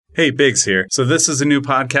Hey, Biggs here. So this is a new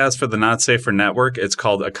podcast for the Not Safer Network. It's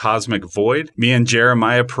called A Cosmic Void. Me and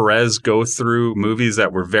Jeremiah Perez go through movies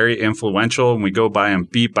that were very influential, and we go by them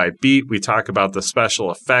beat by beat. We talk about the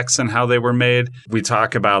special effects and how they were made. We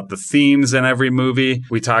talk about the themes in every movie.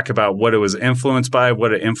 We talk about what it was influenced by,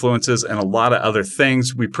 what it influences, and a lot of other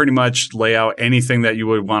things. We pretty much lay out anything that you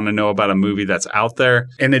would want to know about a movie that's out there.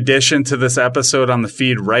 In addition to this episode on the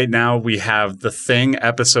feed right now, we have The Thing,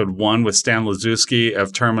 Episode 1 with Stan Lazuski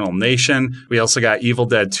of Terminal Nation. We also got Evil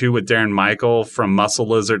Dead 2 with Darren Michael from Muscle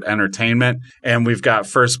Lizard Entertainment. And we've got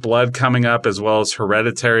First Blood coming up, as well as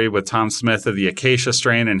Hereditary with Tom Smith of the Acacia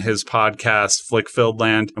Strain and his podcast, Flickfilled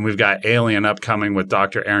Land. And we've got Alien upcoming with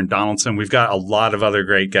Dr. Aaron Donaldson. We've got a lot of other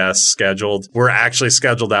great guests scheduled. We're actually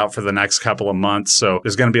scheduled out for the next couple of months. So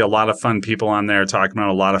there's going to be a lot of fun people on there talking about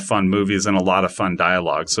a lot of fun movies and a lot of fun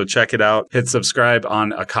dialogue. So check it out. Hit subscribe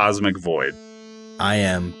on A Cosmic Void. I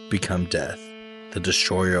am Become Death, the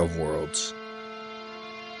destroyer of worlds.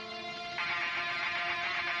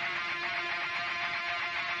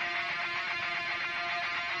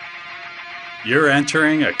 You're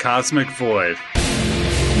entering a cosmic void.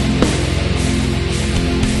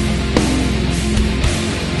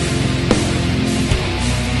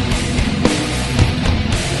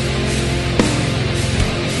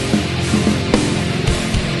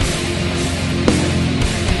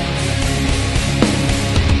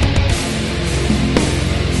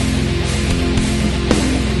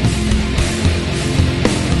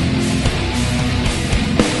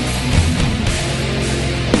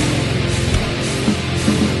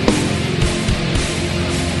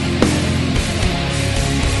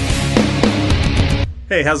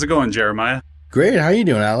 Hey, how's it going, Jeremiah? Great. How are you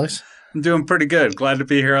doing, Alex? I'm doing pretty good. Glad to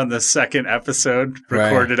be here on the second episode,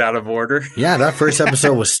 recorded out of order. Yeah, that first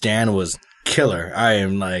episode with Stan was killer. I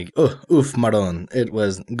am like, oof, maron. It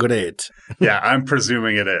was great. Yeah, I'm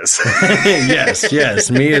presuming it is.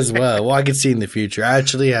 Yes, me as well. Well, I can see in the future. I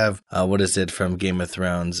actually have, what is it from Game of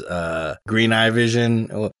Thrones? Green Eye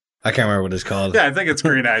Vision. I can't remember what it's called. Yeah, I think it's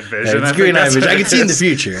Green-Eyed Vision. Yeah, it's Green-Eyed Vision. I can see in the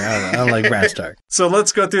future. I'm like Bran Stark. So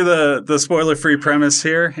let's go through the spoiler-free premise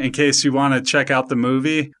here in case you want to check out the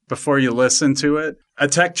movie before you listen to it. A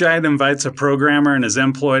tech giant invites a programmer and his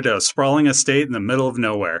employee to a sprawling estate in the middle of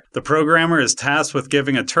nowhere. The programmer is tasked with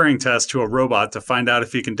giving a Turing test to a robot to find out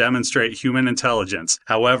if he can demonstrate human intelligence.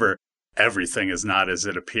 However, everything is not as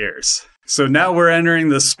it appears. So now we're entering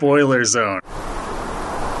the spoiler zone.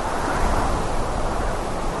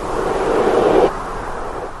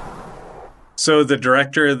 So the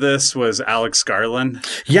director of this was Alex Garland.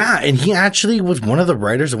 Yeah, and he actually was one of the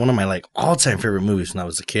writers of one of my all-time favorite movies when I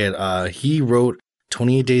was a kid. He wrote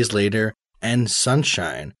 28 Days Later and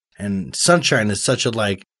Sunshine. And Sunshine is such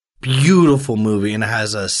a beautiful movie, and it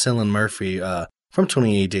has Cillian Murphy from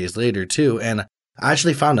 28 Days Later too. And I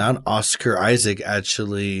actually found out Oscar Isaac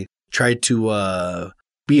actually tried to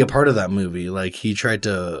be a part of that movie. He tried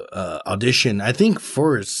to audition, I think,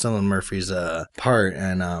 for Cillian Murphy's part,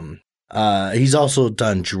 and he's also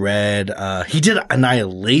done Dread. He did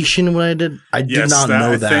Annihilation when I did. I did not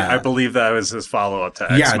know that. I believe that was his follow-up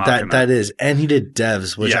to Ex Machina. That is. And he did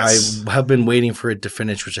Devs, which yes. I have been waiting for it to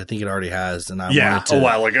finish, which I think it already has. And a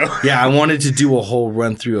while ago. Yeah, I wanted to do a whole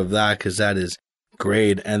run-through of that because that is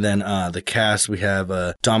great. And then the cast, we have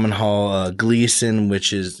Domhnall Gleeson,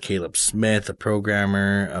 which is Caleb Smith, a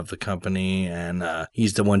programmer of the company. And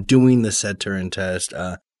he's the one doing the set Turing test.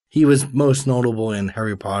 He was most notable in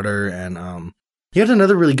Harry Potter, and he had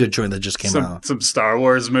another really good joint that just came out. Some Star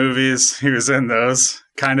Wars movies. He was in those.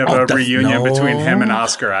 Kind of a reunion between him and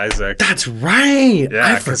Oscar Isaac. That's right.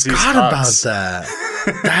 Yeah, I forgot about that.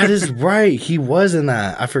 That is right. He was in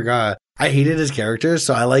that. I forgot. I hated his character,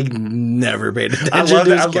 so I never paid attention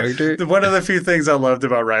to his character. One of the few things I loved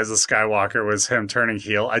about Rise of Skywalker was him turning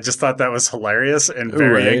heel. I just thought that was hilarious and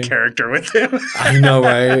very in character with him. I know,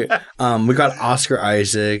 right? We got Oscar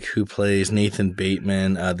Isaac, who plays Nathan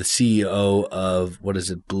Bateman, the CEO of,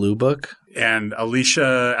 Blue Book? And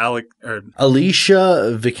Alicia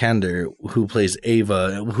Vikander, who plays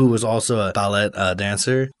Ava, who was also a ballet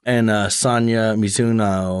dancer, and Sonia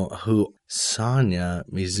Mizuno, who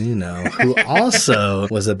also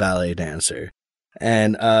was a ballet dancer.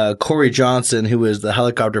 And Corey Johnson, who was the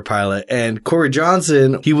helicopter pilot. And Corey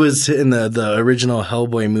Johnson, he was in the original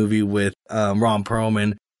Hellboy movie with Ron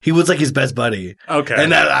Perlman. He was his best buddy. Okay.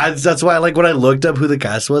 And that's why when I looked up who the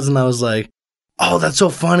cast was, and I was like, oh, that's so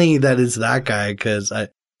funny that it's that guy, because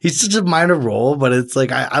he's such a minor role, but it's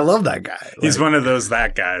I love that guy. He's one of those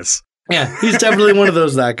that guys. Yeah, he's definitely one of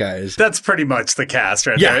that guys. That's pretty much the cast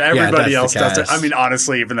right Yeah, there. yeah, Everybody else that's the does it. cast. I mean,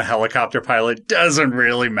 honestly, even the helicopter pilot doesn't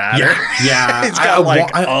really matter. Yeah. He's got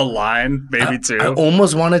a line, maybe two. I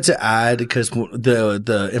almost wanted to add, because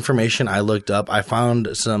the information I looked up, I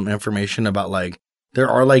found some information about like there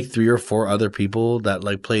are like 3 or 4 other people that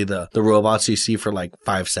like play the robots you see for like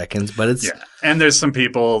 5 seconds, but it's and there's some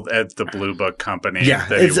people at the Blue Book company. Yeah,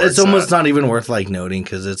 it's almost not even worth like noting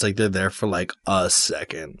because it's like they're there for like a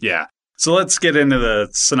second. Yeah. So let's get into the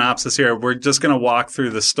synopsis here. We're just going to walk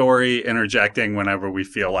through the story, interjecting whenever we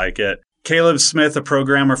feel like it. Caleb Smith, a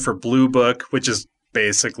programmer for Blue Book, which is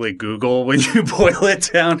basically Google when you boil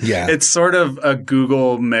it down. Yeah. It's sort of a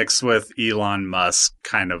Google mixed with Elon Musk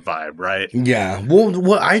kind of vibe, right? Yeah. Well,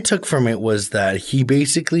 what I took from it was that he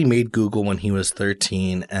basically made Google when he was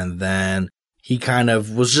 13, and then he kind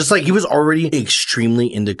of was just like, he was already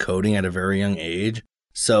extremely into coding at a very young age.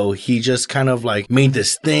 So he just kind of like made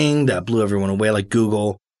this thing that blew everyone away, like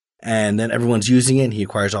Google. And then everyone's using it. And he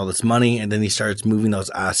acquires all this money. And then he starts moving those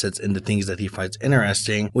assets into things that he finds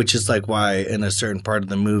interesting, which is like why in a certain part of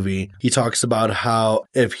the movie, he talks about how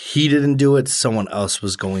if he didn't do it, someone else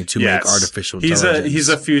was going to make artificial intelligence. He's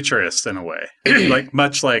a futurist in a way, like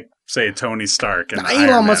much like, say, Tony Stark. And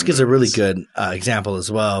Elon Musk is a really good example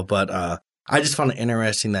as well. But I just found it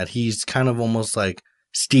interesting that he's kind of almost like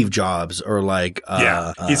Steve Jobs or like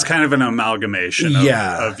he's kind of an amalgamation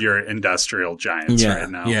of your industrial giants right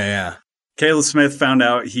now. Yeah. Caleb Smith found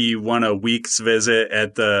out he won a week's visit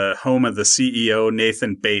at the home of the CEO,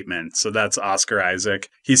 Nathan Bateman. So that's Oscar Isaac.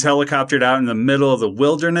 He's helicoptered out in the middle of the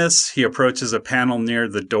wilderness. He approaches a panel near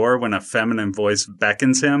the door when a feminine voice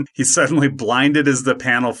beckons him. He's suddenly blinded as the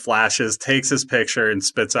panel flashes, takes his picture, and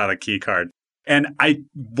spits out a key card. And I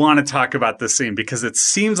want to talk about this scene because it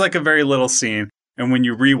seems like a very little scene. And when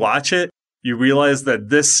you rewatch it, you realize that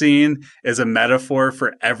this scene is a metaphor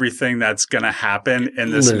for everything that's going to happen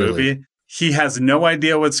in this movie. He has no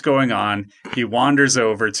idea what's going on. He wanders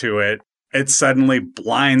over to it. It suddenly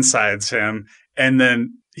blindsides him. And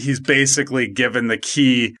then he's basically given the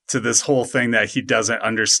key to this whole thing that he doesn't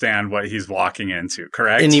understand what he's walking into,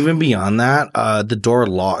 correct? And even beyond that, the door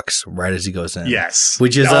locks right as he goes in. Yes.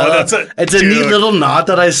 Which is it's a neat little nod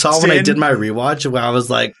that I saw when I did my rewatch, where I was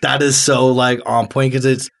like, that is so like on point,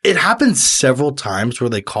 because it happens several times where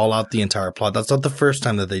they call out the entire plot. That's not the first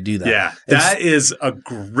time that they do that. Yeah. That is a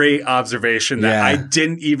great observation that I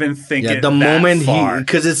didn't even think it the moment far.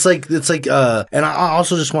 Because it's like and I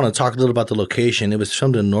also just want to talk a little about the location. It was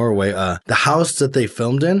filmed in Norway. The house that they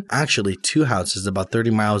filmed in, actually 2 houses about 30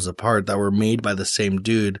 miles apart that were made by the same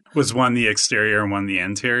dude. Was one the exterior and one the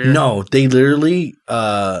interior? No, they literally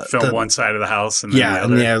filmed one side of the house and then the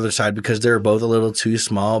other. And the other side, because they were both a little too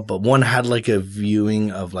small, but one had like a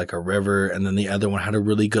viewing of like a river, and then the other one had a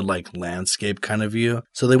really good like landscape kind of view.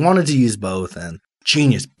 So they wanted to use both, and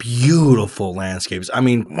genius, beautiful landscapes. I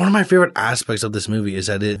mean, one of my favorite aspects of this movie is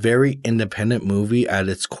that it's a very independent movie at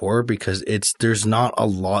its core, because there's not a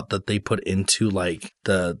lot that they put into like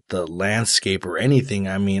the landscape or anything.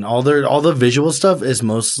 I mean, all the visual stuff is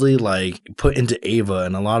mostly like put into Ava,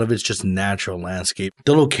 and a lot of it's just natural landscape.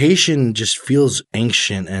 The location just feels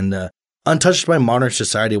ancient and untouched by modern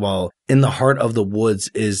society, while in the heart of the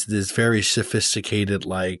woods is this very sophisticated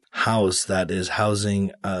like house that is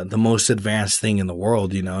housing the most advanced thing in the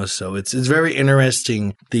world, you know. So it's very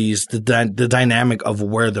interesting, the dynamic of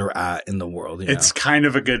where they're at in the world. It's kind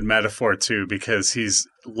of a good metaphor too, because he's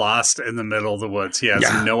lost in the middle of the woods. He has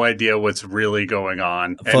no idea what's really going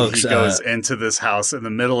on, and folks, he goes into this house in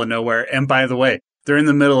the middle of nowhere. And by the way, they're in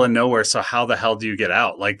the middle of nowhere, so how the hell do you get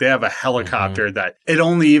out? Like, they have a helicopter that it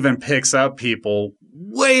only even picks up people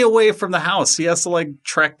way away from the house. He has to, like,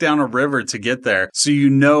 trek down a river to get there. So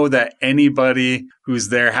you know that anybody who's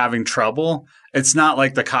there having trouble, it's not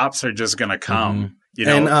like the cops are just going to come. You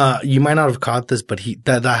know? And you might not have caught this, but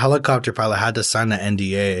the helicopter pilot had to sign an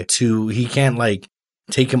NDA he can't, like,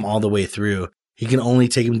 take him all the way through. He can only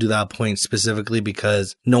take him to that point specifically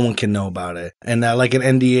because no one can know about it. And like an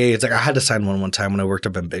NDA, it's like I had to sign one time when I worked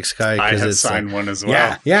up in Big Sky. I had signed one as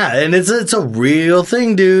well. Yeah. And it's a real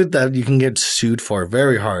thing, dude, that you can get sued for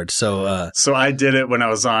very hard. So I did it when I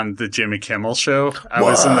was on the Jimmy Kimmel show. I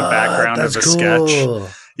was in the background of a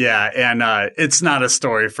sketch. Yeah, and it's not a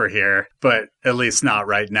story for here, but at least not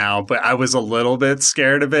right now. But I was a little bit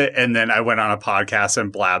scared of it, and then I went on a podcast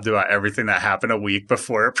and blabbed about everything that happened a week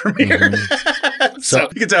before it premiered. So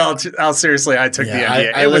you can tell how seriously I took the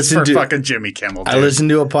NDA. It was for fucking Jimmy Kimmel, dude. I listened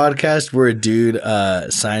to a podcast where a dude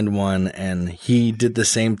signed one, and he did the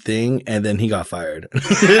same thing, and then he got fired.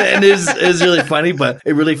 And it was really funny, but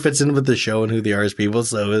it really fits in with the show and who they are as people,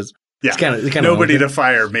 so it was Yeah. It's kinda Nobody to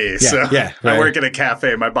fire me. So right. I work at a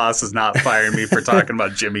cafe. My boss is not firing me for talking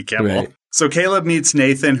about Jimmy Kimmel. Right. So Caleb meets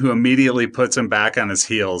Nathan, who immediately puts him back on his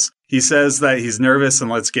heels. He says that he's nervous and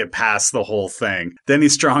let's get past the whole thing. Then he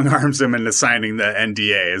strong arms him into signing the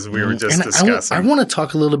NDA, as we were just discussing. I want to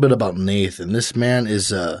talk a little bit about Nathan. This man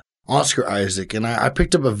is Oscar Isaac, and I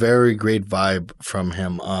picked up a very great vibe from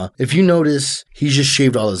him. If you notice, he's just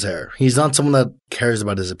shaved all his hair. He's not someone that cares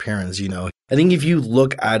about his appearance, you know. I think if you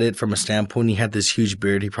look at it from a standpoint, he had this huge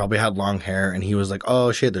beard. He probably had long hair, and he was like,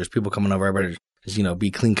 oh, shit, there's people coming over. I better just, be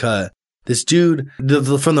clean cut. This dude,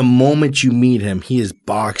 from the moment you meet him, he is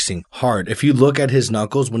boxing hard. If you look at his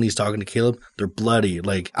knuckles when he's talking to Caleb, they're bloody.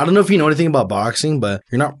 Like, I don't know if you know anything about boxing, but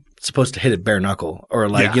you're not supposed to hit it bare knuckle. Or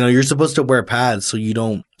you're supposed to wear pads so you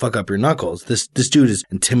don't fuck up your knuckles. This dude is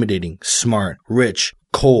intimidating, smart, rich,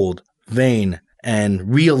 cold, vain,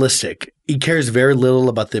 and realistic. He cares very little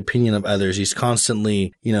about the opinion of others. He's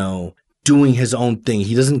constantly, doing his own thing.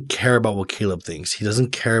 He doesn't care about what Caleb thinks. He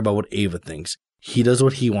doesn't care about what Ava thinks. He does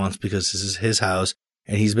what he wants because this is his house,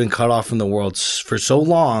 and he's been cut off from the world for so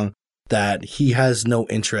long that he has no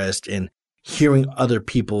interest in hearing other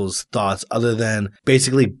people's thoughts other than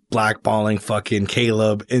basically blackballing fucking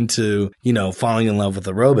Caleb into, falling in love with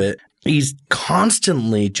a robot. He's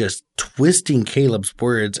constantly just twisting Caleb's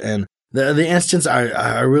words, and the instance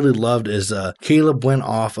I really loved is Caleb went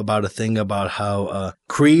off about a thing about how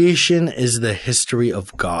creation is the history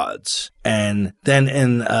of gods. And then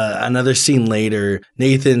in another scene later,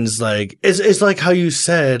 Nathan's like, it's like how you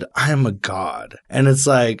said, I am a god. And it's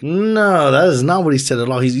like, no, that is not what he said at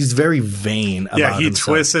all. He's very vain about himself. Yeah, he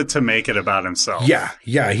twists it to make it about himself. Yeah.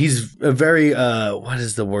 He's a very, what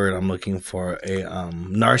is the word I'm looking for? A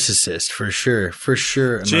narcissist, for sure. A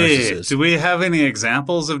narcissist. Do we have any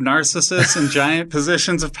examples of narcissists in giant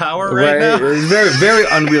positions of power right now? Very, very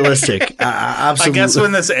unrealistic. Absolutely. I guess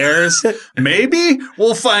when this airs, maybe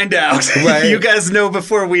we'll find out. Right. You guys know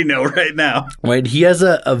before we know right now. Right. He has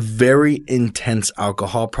a very intense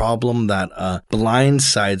alcohol problem that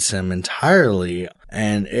blindsides him entirely.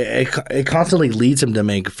 And it constantly leads him to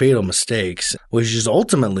make fatal mistakes, which is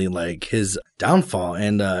ultimately like his downfall.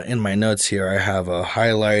 And in my notes here, I have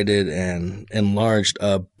highlighted and enlarged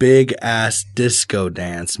a big ass disco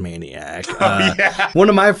dance maniac. One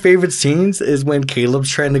of my favorite scenes is when Caleb's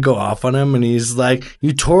trying to go off on him, and he's like,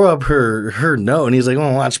 "You tore up her note," and he's like,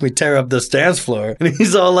 "Oh, watch me tear up this dance floor." And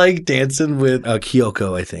he's all like dancing with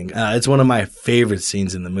Kyoko, I think. It's one of my favorite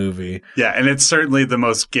scenes in the movie. Yeah, and it's certainly the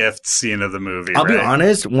most gift scene of the movie. I'll be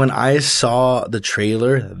honest, when I saw the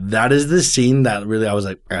trailer, that is the scene that really I was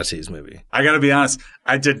like, I gotta see this movie. I gotta be honest,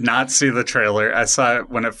 I did not see the trailer. I saw it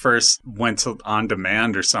when it first went to on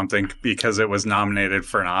demand or something because it was nominated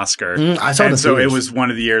for an Oscar. I saw it. And so it was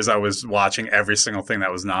one of the years I was watching every single thing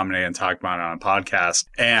that was nominated and talking about it on a podcast.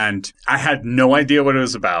 And I had no idea what it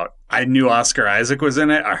was about. I knew Oscar Isaac was in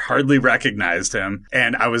it. I hardly recognized him,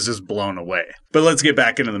 and I was just blown away. But let's get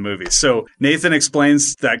back into the movie. So Nathan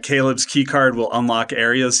explains that Caleb's keycard will unlock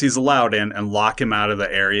areas he's allowed in and lock him out of the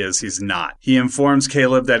areas he's not. He informs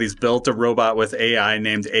Caleb that he's built a robot with AI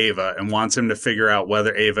named Ava and wants him to figure out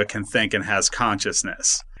whether Ava can think and has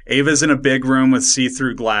consciousness. Ava's in a big room with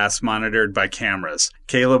see-through glass monitored by cameras.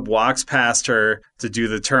 Caleb walks past her to do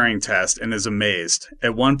the Turing test and is amazed.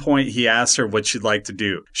 At one point, he asks her what she'd like to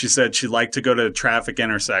do. She said she'd like to go to a traffic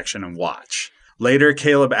intersection and watch. Later,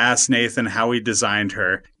 Caleb asks Nathan how he designed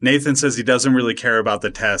her. Nathan says he doesn't really care about the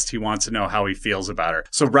test. He wants to know how he feels about her.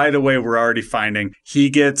 So right away, we're already finding he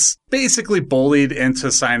gets basically bullied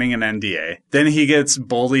into signing an NDA. Then he gets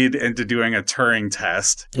bullied into doing a Turing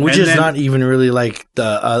test. Which is not even really like the...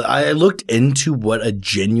 I looked into what a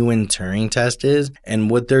genuine Turing test is, and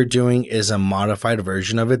what they're doing is a modified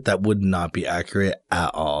version of it that would not be accurate at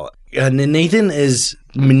all. Nathan is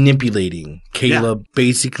manipulating Caleb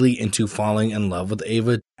basically into falling in love with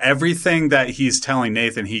Ava. Everything that he's telling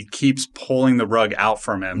Nathan, he keeps pulling the rug out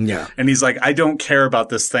from him. Yeah. And he's like, I don't care about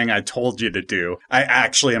this thing I told you to do. I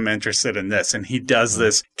actually am interested in this. And he does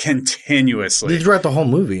this continuously. Throughout the whole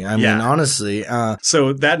movie. I mean, honestly.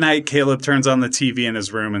 So that night, Caleb turns on the TV in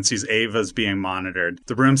his room and sees Ava's being monitored.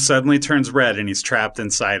 The room suddenly turns red and he's trapped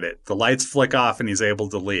inside it. The lights flick off and he's able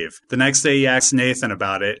to leave. The next day, he asks Nathan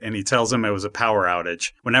about it and he tells him it was a power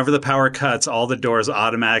outage. Whenever the power cuts, all the doors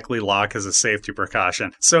automatically lock as a safety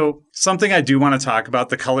precaution. So something I do want to talk about,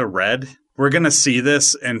 the color red. We're going to see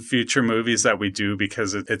this in future movies that we do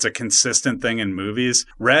because it's a consistent thing in movies.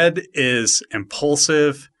 Red is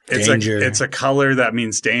impulsive. It's a color that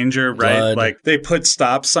means danger, right? Blood. Like they put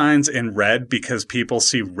stop signs in red because people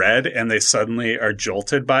see red and they suddenly are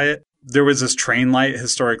jolted by it. there was this train light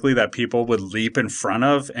historically that people would leap in front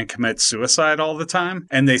of and commit suicide all the time.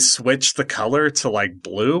 And they switched the color to like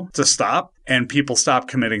blue to stop. And people stopped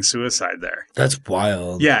committing suicide there. That's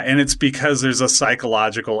wild. Yeah. And it's because there's a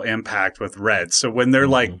psychological impact with red. So when they're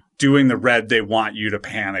like doing the red, they want you to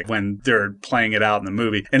panic when they're playing it out in the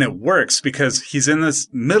movie. And it works because he's in this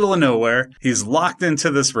middle of nowhere. He's locked into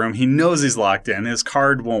this room. He knows he's locked in. His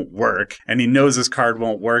card won't work. And he knows his card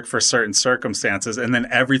won't work for certain circumstances. And then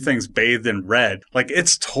everything's bathed in red. Like,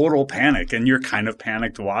 it's total panic. And you're kind of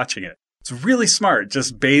panicked watching it. It's really smart,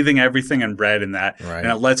 just bathing everything in red in that. Right.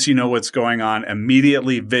 And it lets you know what's going on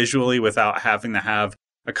immediately, visually, without having to have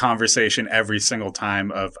a conversation every single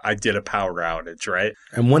time of, I did a power outage, right?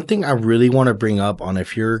 And one thing I really want to bring up on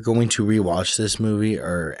if you're going to rewatch this movie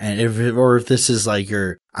or if this is like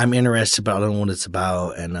I'm interested about what it's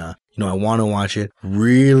about and, I want to watch it,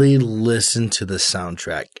 really listen to the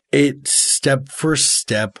soundtrack. It step for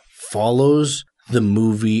step follows the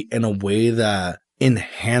movie in a way that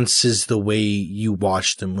enhances the way you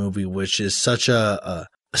watch the movie, which is such a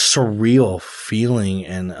surreal feeling,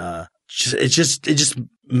 and it just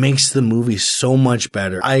makes the movie so much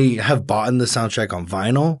better. I have bought the soundtrack on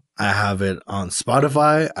vinyl. I have it on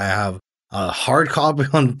Spotify. I have a hard copy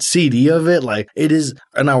on CD of it. Like, it is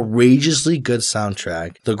an outrageously good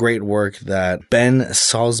soundtrack. The great work that Ben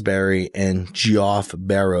Salisbury and Geoff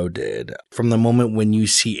Barrow did. From the moment when you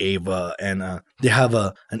see Ava, and they have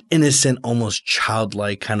an innocent, almost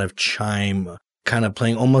childlike kind of chime kind of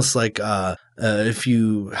playing, almost like if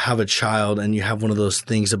you have a child and you have one of those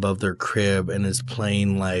things above their crib and it's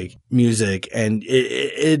playing like music, and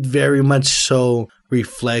it very much so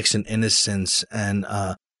reflects an innocence and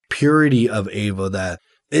purity of Ava that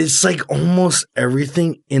it's like almost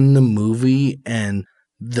everything in the movie and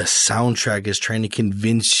the soundtrack is trying to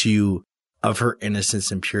convince you of her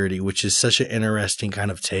innocence and purity, which is such an interesting kind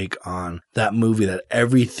of take on that movie, that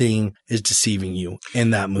everything is deceiving you in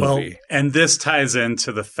that movie. Well, and this ties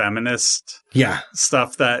into the feminist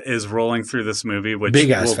stuff that is rolling through this movie, which big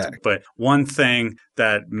ass fact. But one thing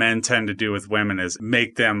that men tend to do with women is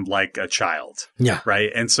make them like a child. Yeah. Right.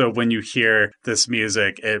 And so when you hear this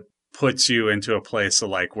music, it puts you into a place of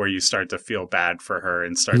like where you start to feel bad for her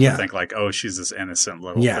and start to think like, oh, she's this innocent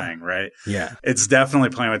little thing, right? Yeah. It's definitely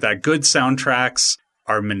playing with that. Good soundtracks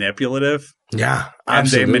are manipulative. Yeah,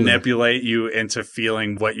 absolutely. And they manipulate you into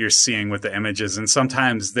feeling what you're seeing with the images. And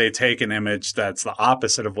sometimes they take an image that's the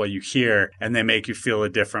opposite of what you hear and they make you feel a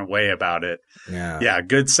different way about it. Yeah. Yeah,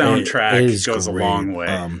 good soundtrack goes a long way.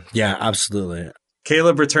 Yeah, absolutely.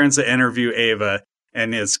 Caleb returns to interview Ava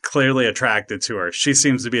and is clearly attracted to her. She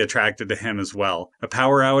seems to be attracted to him as well. A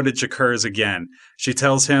power outage occurs again. She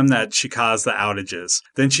tells him that she caused the outages.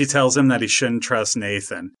 Then she tells him that he shouldn't trust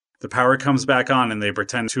Nathan. The power comes back on and they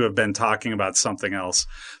pretend to have been talking about something else.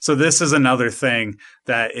 So this is another thing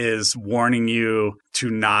that is warning you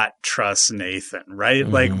to not trust Nathan, right?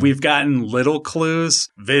 Mm-hmm. Like, we've gotten little clues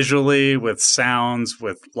visually with sounds,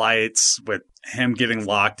 with lights, with him getting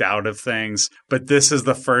locked out of things. But this is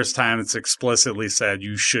the first time it's explicitly said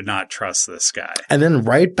you should not trust this guy. And then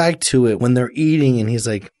right back to it when they're eating and he's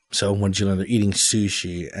like, so when you know they're eating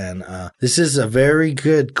sushi, and this is a very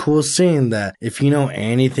good, cool scene that if you know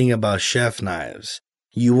anything about chef knives,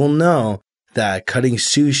 you will know that cutting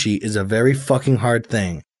sushi is a very fucking hard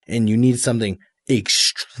thing, and you need something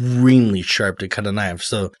extremely sharp to cut a knife.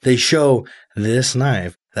 So they show this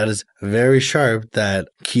knife that is very sharp that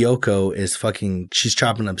Kyoko is she's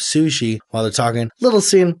chopping up sushi while they're talking. Little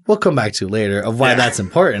scene we'll come back to later of why that's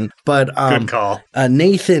important. But good call.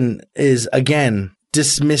 Nathan is, again,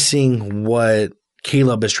 dismissing what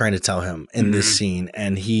Caleb is trying to tell him in this scene,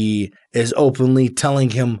 and he is openly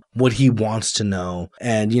telling him what he wants to know.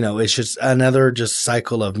 And, you know, it's just another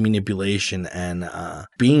cycle of manipulation and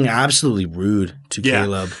being absolutely rude to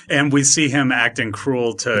Caleb. And we see him acting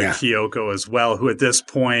cruel to Kyoko as well, who at this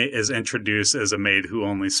point is introduced as a maid who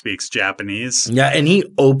only speaks Japanese. Yeah, and he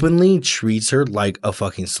openly treats her like a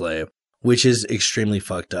fucking slave, which is extremely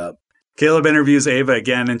fucked up. Caleb interviews Ava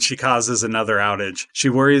again, and she causes another outage. She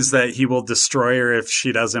worries that he will destroy her if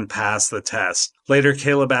she doesn't pass the test. Later,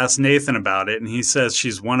 Caleb asks Nathan about it, and he says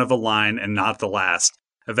she's one of a line and not the last.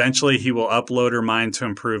 Eventually, he will upload her mind to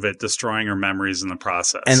improve it, destroying her memories in the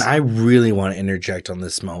process. And I really want to interject on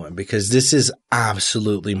this moment, because this is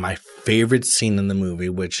absolutely my favorite scene in the movie,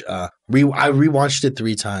 which I rewatched it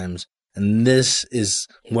 3 times. And this is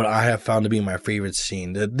what I have found to be my favorite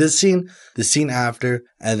scene. This scene, the scene after,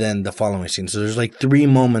 and then the following scene. So there's like 3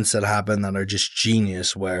 moments that happen that are just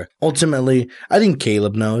genius, where ultimately, I think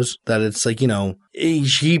Caleb knows that it's like,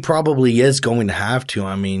 he probably is going to have to.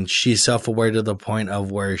 I mean, she's self-aware to the point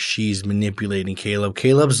of where she's manipulating Caleb.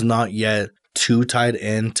 Caleb's not yet too tied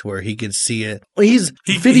in to where he could see it. Well, he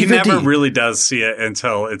 50-50. Never really does see it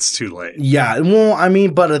until it's too late. Yeah, well, I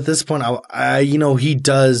mean, but at this point, he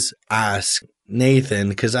does ask Nathan,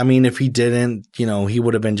 because I mean, if he didn't, he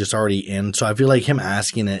would have been just already in. So I feel like him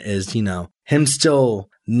asking it is, him still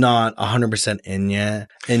not 100% in yet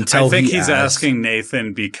until I think he's asking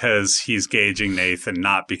Nathan because he's gauging Nathan,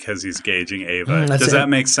 not because he's gauging Ava. Does that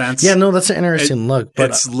make sense? Yeah, no, that's an interesting look.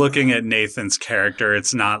 But it's looking at Nathan's character.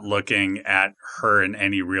 It's not looking at her in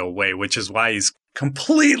any real way, which is why he's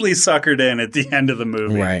completely suckered in at the end of the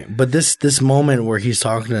movie. Right. But this moment where he's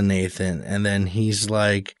talking to Nathan, and then he's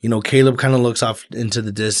like, Caleb kind of looks off into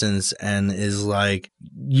the distance and is like,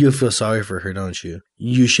 you feel sorry for her, don't you?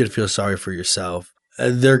 You should feel sorry for yourself.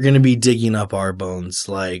 They're going to be digging up our bones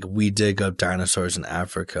like we dig up dinosaurs in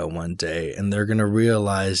Africa one day. And they're going to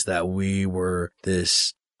realize that we were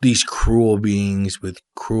these cruel beings with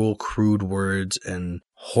cruel, crude words and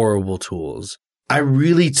horrible tools. I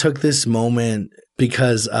really took this moment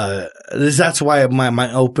because that's why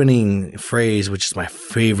my opening phrase, which is my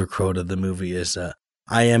favorite quote of the movie, is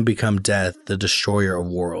I am become death, the destroyer of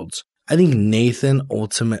worlds. I think Nathan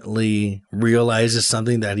ultimately realizes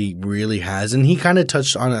something that he really has. And he kind of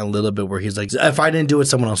touched on it a little bit where he's like, if I didn't do it,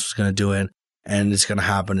 someone else was going to do it. And it's going to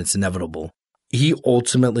happen. It's inevitable. He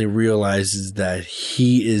ultimately realizes that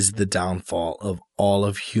he is the downfall of all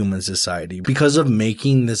of human society because of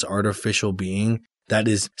making this artificial being that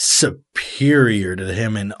is superior to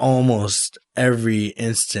him in almost every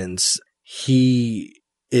instance. He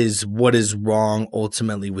is what is wrong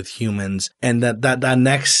ultimately with humans. And that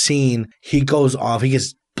next scene, he goes off, he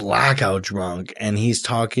gets blackout drunk, and he's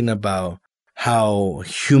talking about how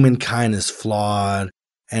humankind is flawed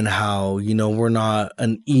and how, we're not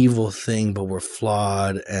an evil thing, but we're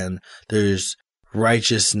flawed, and there's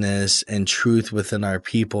righteousness and truth within our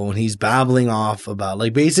people. And he's babbling off about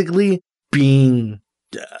like basically realizing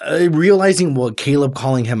what Caleb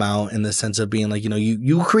calling him out in the sense of being like,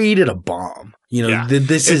 you created a bomb.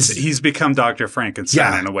 He's become Dr.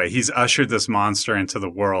 Frankenstein in a way. He's ushered this monster into the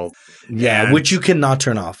world. Yeah, which you cannot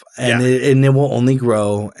turn off. And it will only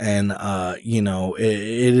grow. And,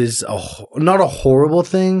 it is not a horrible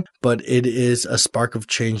thing, but it is a spark of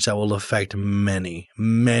change that will affect many,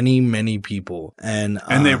 many, many people. And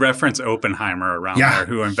they reference Oppenheimer around there,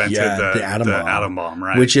 who invented the atom bomb,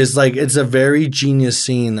 right? Which is like, it's a very genius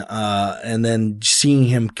scene. And then seeing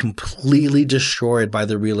him completely destroyed by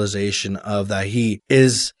the realization of that he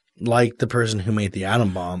is like the person who made the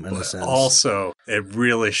atom bomb in a sense. Also, it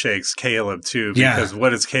really shakes Caleb too, because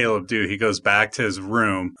what does Caleb do? He goes back to his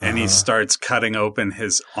room and he starts cutting open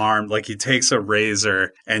his arm. Like he takes a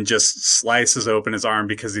razor and just slices open his arm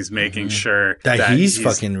because he's making sure that he's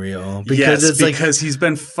fucking real. Because he's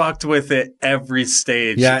been fucked with it every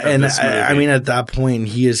stage. Yeah, of and this movie. I mean, at that point,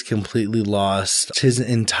 he has completely lost his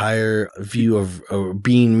entire view of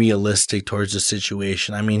being realistic towards the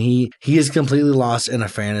situation. I mean, he is completely lost in a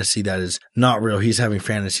fantasy that is not real. He's having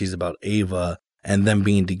fantasies about Ava and them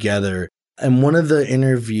being together. And one of the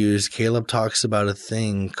interviews, Caleb talks about a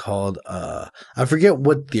thing called, I forget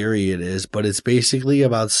what theory it is, but it's basically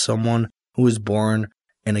about someone who was born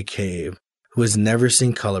in a cave, who has never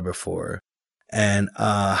seen color before, and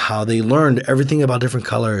how they learned everything about different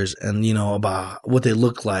colors and, about what they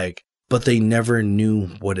look like, but they never knew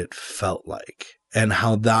what it felt like. And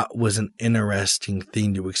how that was an interesting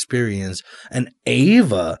thing to experience. And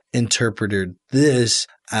Ava interpreted this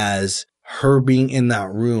as her being in that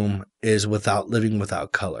room is living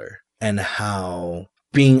without color. And how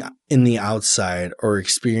being in the outside or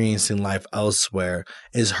experiencing life elsewhere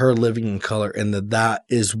is her living in color. And that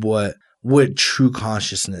is what true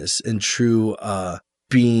consciousness and true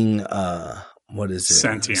being, what is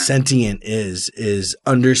it? Sentient is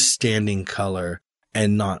understanding color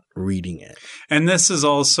and not reading it. And this is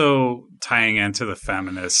also tying into the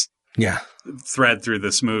feminist thread through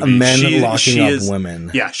this movie. Men locking up women.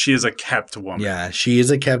 Yeah, she is a kept woman. Yeah, she is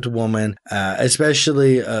a kept woman.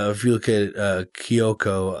 Especially if you look at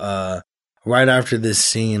Kyoko, right after this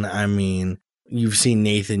scene, I mean, you've seen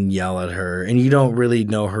Nathan yell at her, and you don't really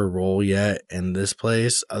know her role yet in this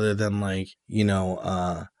place other than like,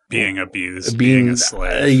 being abused, being a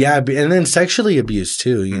slave. And then sexually abused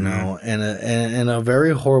too, you know, and a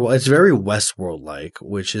very horrible, it's very Westworld-like,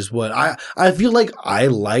 which is what I feel like I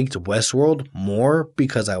liked Westworld more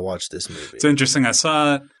because I watched this movie. It's interesting. I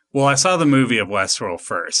saw Well, I saw the movie of Westworld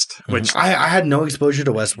first, which I had no exposure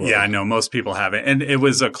to Westworld. Yeah, I know most people haven't. And it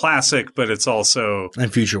was a classic, but it's also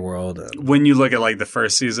And Future World. When you look at like the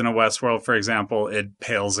first season of Westworld, for example, it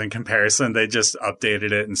pales in comparison. They just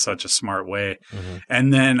updated it in such a smart way. Mm-hmm.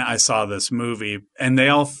 And then I saw this movie, and they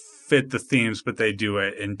all fit the themes, but they do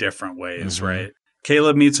it in different ways, mm-hmm. right?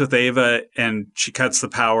 Caleb meets with Ava, and she cuts the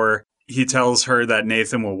power. He tells her that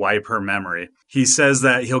Nathan will wipe her memory. He says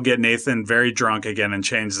that he'll get Nathan very drunk again and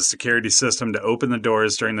change the security system to open the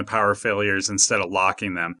doors during the power failures instead of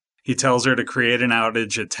locking them. He tells her to create an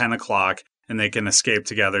outage at 10 o'clock and they can escape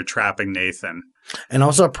together, trapping Nathan. And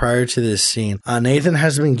also prior to this scene, Nathan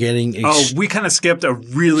has been getting... we kind of skipped a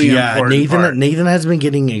really important part. Nathan has been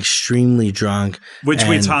getting extremely drunk. Which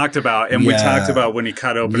we talked about, and we talked about when he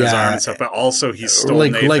cut open his arm and stuff, but also he stole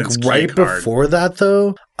Nathan's key right card. Before that,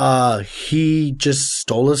 though, he just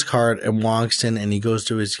stole his card and walks in and he goes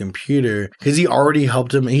to his computer because he already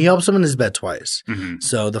helped him. He helps him in his bed twice. Mm-hmm.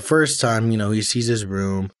 So the first time, he sees his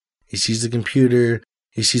room, he sees the computer,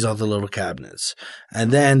 he sees all the little cabinets.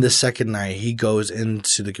 And then the second night, he goes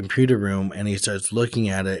into the computer room and he starts looking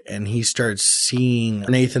at it and he starts seeing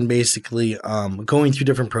Nathan basically going through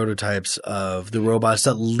different prototypes of the robots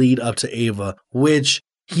that lead up to Ava, which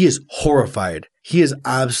he is horrified. He is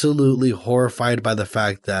absolutely horrified by the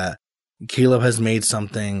fact that Caleb has made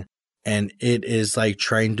something and it is like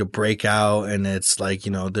trying to break out. And it's like,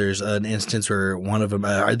 there's an instance where one of them,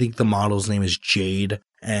 I think the model's name is Jade,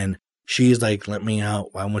 and she's like, let me out.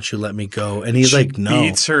 Why won't you let me go? And he's like, no.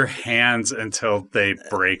 Beats her hands until they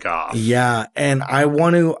break off. Yeah. And I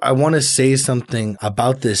want to say something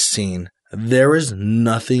about this scene. There is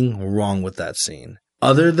nothing wrong with that scene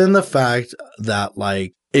other than the fact that,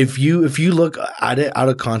 like, if you look at it out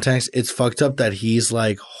of context, it's fucked up that he's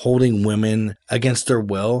like holding women against their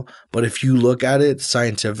will. But if you look at it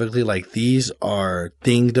scientifically, like, these are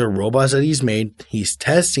they're robots that he's made. He's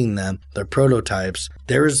testing them. They're prototypes.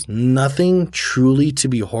 There is nothing truly to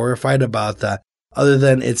be horrified about that other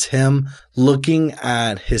than it's him looking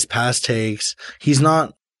at his past takes. He's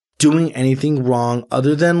not doing anything wrong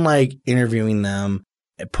other than like interviewing them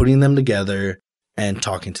and putting them together and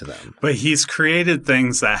talking to them. But he's created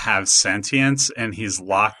things that have sentience and he's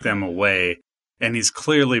locked them away and he's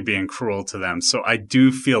clearly being cruel to them. So I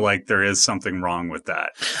do feel like there is something wrong with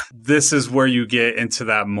that. This is where you get into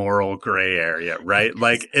that moral gray area, right?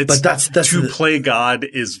 Like, it's but that's play God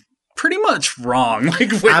is pretty much wrong.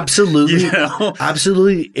 Like, absolutely.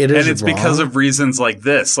 Absolutely. It is. And it's wrong. because of reasons like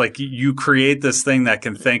this. Like, you create this thing that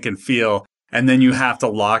can think and feel, and then you have to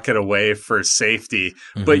lock it away for safety,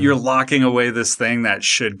 but you're locking away this thing that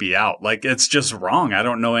should be out. Like, it's just wrong. I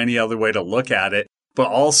don't know any other way to look at it. But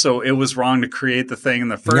also, it was wrong to create the thing in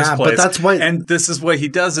the first place. But that's why. And this is what he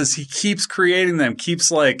does: is he keeps creating them, keeps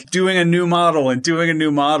like doing a new model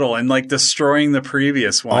and like destroying the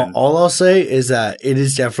previous one. All I'll say is that it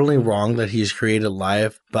is definitely wrong that he's created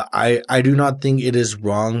life, but I do not think it is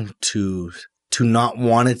wrong to not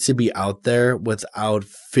want it to be out there without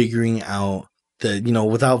figuring out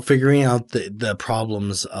the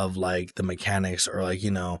problems of like the mechanics or like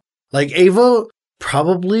Ava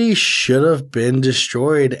probably should have been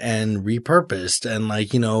destroyed and repurposed, and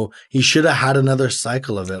he should have had another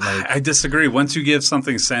cycle of it. Like, I disagree. Once you give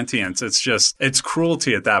something sentience, it's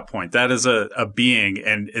cruelty at that point. That is a being,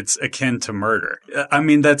 and it's akin to murder. I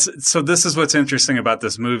mean, this is what's interesting about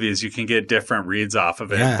this movie is you can get different reads off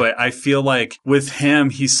of it. Yeah. But I feel like with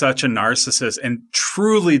him, he's such a narcissist and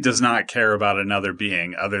truly does not care about another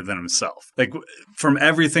being other than himself. Like, from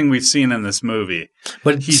everything we've seen in this movie,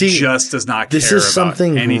 but he just does not care about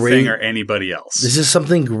anything great, or anybody else. This is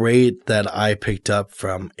something great that I picked up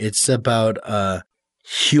from. It's about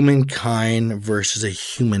humankind versus a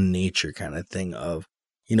human nature kind of thing of,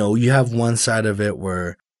 you have one side of it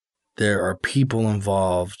where there are people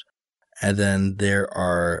involved and then there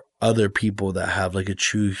are other people that have like a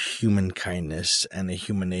true human kindness and a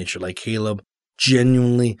human nature. Like Caleb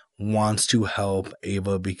genuinely wants to help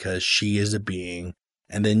Ava because she is a being.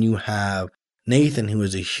 And then you have Nathan, who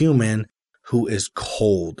is a human, who is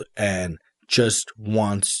cold and just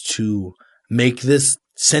wants to make this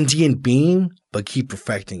sentient being, but keep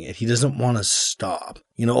perfecting it. He doesn't want to stop.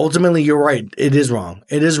 Ultimately, you're right. It is wrong.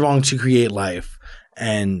 It is wrong to create life.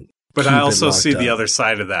 But I also see the other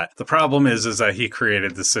side of that. The problem is that he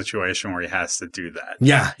created the situation where he has to do that.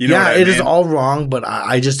 Yeah. It is all wrong, but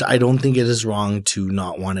I don't think it is wrong to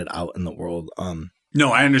not want it out in the world.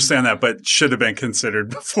 No, I understand that, but should have been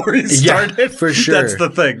considered before he started. Yeah, for sure. That's the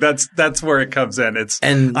thing. That's where it comes in.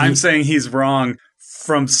 I'm saying he's wrong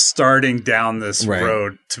from starting down this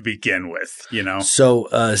road to begin with,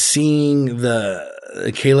 So seeing the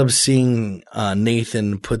Caleb seeing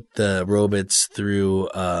Nathan put the robots through,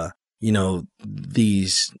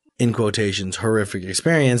 these, in quotations, horrific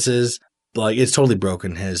experiences, like it's totally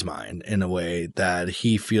broken his mind in a way that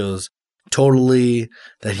he feels totally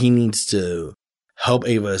that he needs to help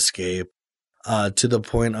Ava escape, to the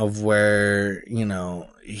point of where,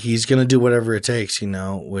 he's going to do whatever it takes,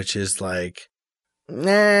 which is like, I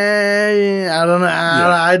don't know.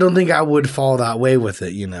 I don't think I would fall that way with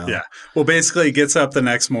it, Yeah. Well, basically, he gets up the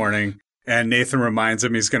next morning and Nathan reminds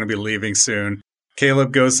him he's going to be leaving soon.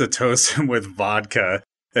 Caleb goes to toast him with vodka.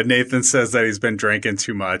 And Nathan says that he's been drinking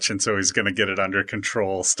too much, and so he's going to get it under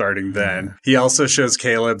control starting then. He also shows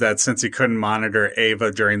Caleb that since he couldn't monitor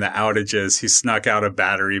Ava during the outages, he snuck out a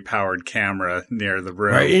battery-powered camera near the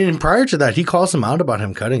room. Right, and prior to that, he calls him out about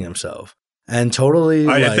him cutting himself. And totally...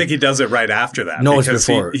 I think he does it right after that. No, it's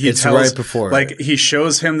before. It's right before. Like, he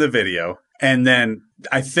shows him the video, and then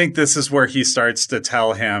I think this is where he starts to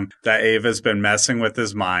tell him that Ava's been messing with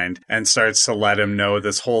his mind and starts to let him know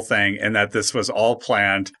this whole thing and that this was all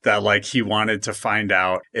planned, that like he wanted to find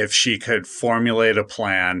out if she could formulate a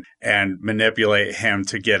plan and manipulate him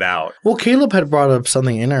to get out. Well, Caleb had brought up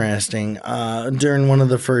something interesting during one of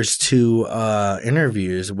the first two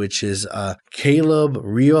interviews, which is Caleb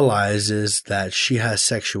realizes that she has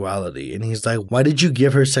sexuality. And he's like, why did you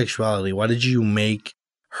give her sexuality? Why did you make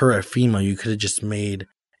her a female? You could have just made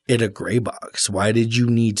it a gray box. Why did you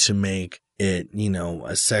need to make it,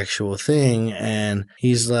 a sexual thing? And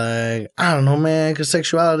he's like, I don't know, man, because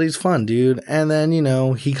sexuality is fun, dude. And then,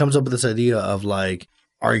 he comes up with this idea of like,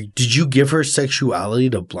 did you give her sexuality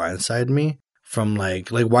to blindside me? From like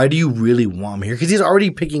why do you really want me here? Because he's already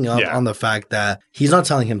picking up on the fact that he's not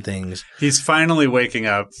telling him things. He's finally waking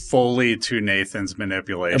up fully to Nathan's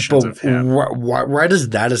manipulations of him. Right as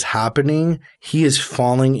that is happening, he is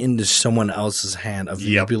falling into someone else's hand of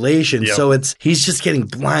manipulation. Yep. So he's just getting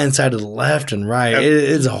blindsided left and right.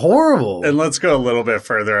 It's horrible. And let's go a little bit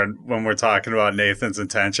further when we're talking about Nathan's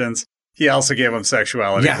intentions. He also gave him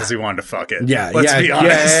sexuality because he wanted to fuck it. Let's be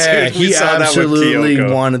honest. He absolutely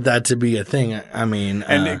wanted that to be a thing. I mean,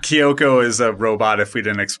 and Kyoko is a robot. If we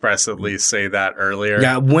didn't expressly say that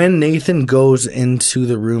earlier, when Nathan goes into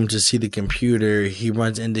the room to see the computer, he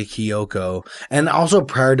runs into Kyoko, and also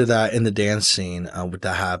prior to that, in the dance scene, what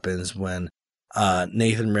that happens when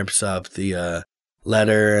Nathan rips up the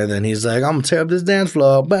letter, and then he's like, "I'm gonna tear up this dance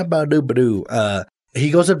floor." Ba-ba-doo-ba-doo. He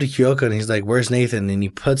goes up to Kyoko and he's like, where's Nathan? And he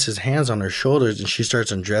puts his hands on her shoulders and she starts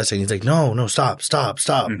undressing. He's like, no, stop.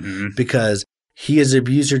 Mm-hmm. Because he has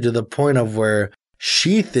abused her to the point of where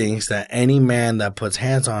she thinks that any man that puts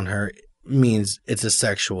hands on her means it's a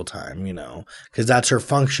sexual time, because that's her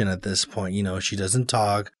function at this point. She doesn't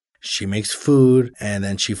talk, she makes food, and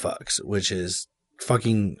then she fucks, which is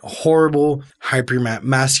fucking horrible hyper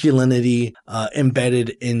masculinity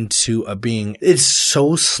embedded into a being. It's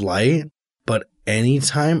so slight, but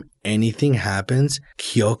anytime anything happens,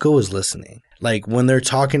 Kyoko is listening. Like when they're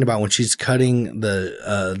talking about when she's cutting the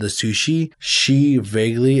sushi, she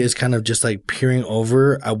vaguely is kind of just like peering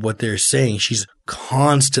over at what they're saying. She's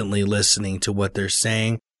constantly listening to what they're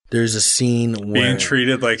saying. There's a scene where being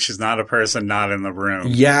treated like she's not a person, not in the room.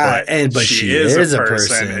 Yeah, but she is a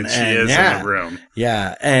person, and she is in the room.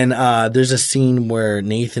 Yeah, and there's a scene where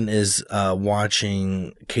Nathan is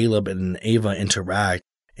watching Caleb and Ava interact.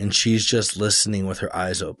 And she's just listening with her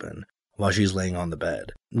eyes open while she's laying on the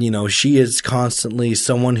bed. She is constantly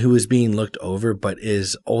someone who is being looked over, but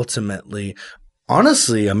is ultimately,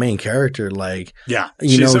 honestly, a main character. Like,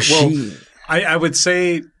 I would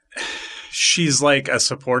say she's like a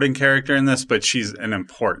supporting character in this, but she's an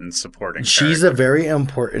important supporting character. She's a very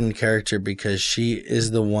important character because she is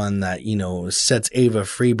the one that, sets Ava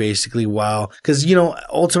free basically because,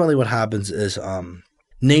 ultimately what happens is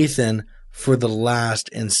Nathan, for the last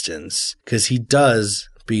instance, because he does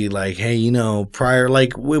be like, hey, prior,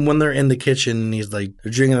 like when they're in the kitchen and he's like,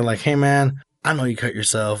 they're drinking, they're like, hey man, I know you cut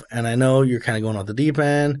yourself and I know you're kind of going off the deep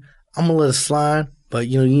end. I'm going to let it slide, but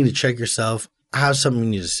you need to check yourself. I have something you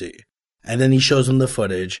need to see. And then he shows him the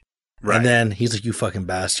footage. Right. And then he's like, you fucking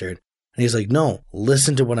bastard. And he's like, no,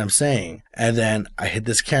 listen to what I'm saying. And then I hit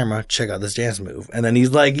this camera, check out this dance move. And then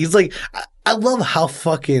he's like, I love how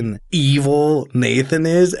fucking evil Nathan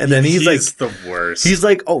is. And then he's like, the worst. He's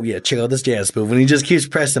like, oh yeah, check out this dance move. And he just keeps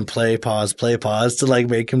pressing play, pause to like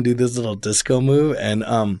make him do this little disco move.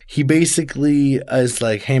 And he basically is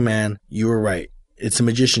like, hey man, you were right. It's a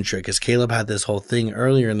magician trick, because Caleb had this whole thing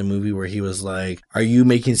earlier in the movie where he was like, are you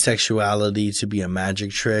making sexuality to be a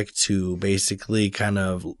magic trick to basically kind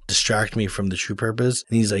of distract me from the true purpose?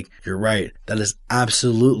 And he's like, you're right. That is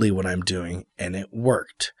absolutely what I'm doing. And it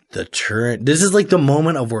worked. This is like the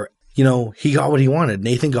moment of where you know, he got what he wanted.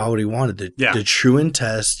 Nathan got what he wanted. The truant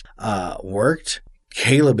test worked.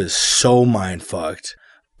 Caleb is so mind fucked.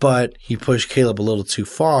 But he pushed Caleb a little too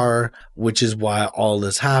far, which is why all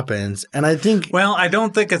this happens. And I think... Well, I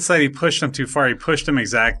don't think it's that he pushed him too far. He pushed him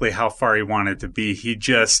exactly how far he wanted to be. He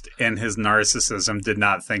just, in his narcissism, did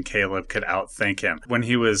not think Caleb could outthink him. When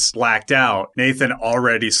he was blacked out, Nathan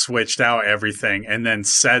already switched out everything and then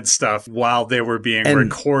said stuff while they were being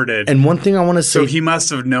recorded. And one thing I want to say... So he must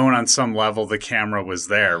have known on some level the camera was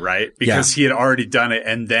there, right? Because he had already done it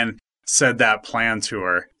and then said that plan to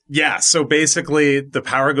her. Yeah, so basically the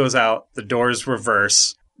power goes out, the doors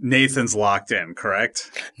reverse, Nathan's locked in,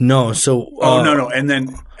 correct? No, so... no. And then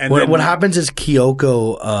what happens is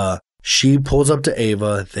Kyoko, she pulls up to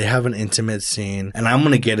Ava, they have an intimate scene, and I'm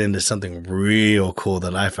going to get into something real cool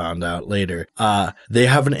that I found out later. They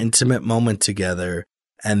have an intimate moment together,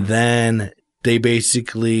 and then they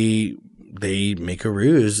make a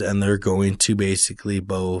ruse, and they're going to basically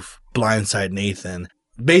both blindside Nathan.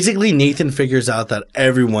 Basically, Nathan figures out that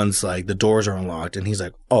everyone's like, the doors are unlocked, and he's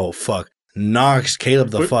like, oh, fuck. Knocks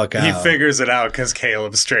Caleb the fuck out. He figures it out because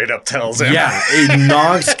Caleb straight up tells him. Yeah, it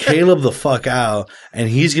knocks Caleb the fuck out, and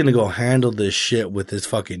he's going to go handle this shit with his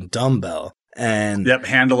fucking dumbbell. And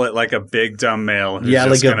handle it like a big dumb male who's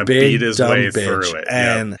just going to beat his way through it.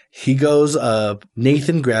 And he goes up,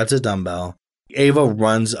 Nathan grabs a dumbbell, Ava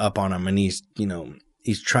runs up on him, and he's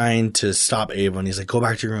trying to stop Ava, and he's like, go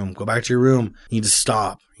back to your room. You need to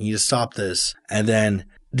stop this. And then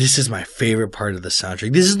this is my favorite part of the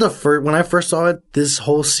soundtrack. This is when I first saw it, this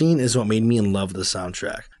whole scene is what made me in love with the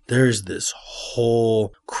soundtrack. There's this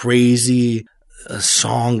whole crazy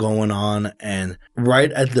song going on, and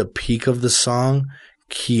right at the peak of the song,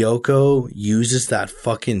 Kyoko uses that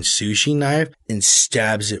fucking sushi knife and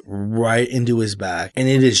stabs it right into his back, and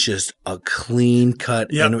it is just a clean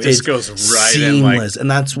cut. Yeah, it just goes right seamless, in,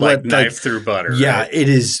 and that's what knife through butter. Yeah, right? It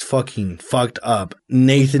is fucking fucked up.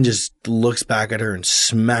 Nathan just looks back at her and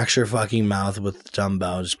smacks her fucking mouth with the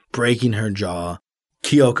dumbbell, just breaking her jaw.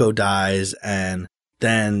 Kyoko dies, and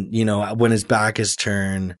then when his back is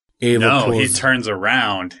turned, Ava he turns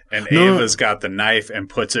around and Ava's got the knife and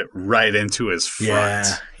puts it right into his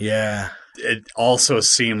front. Yeah. It also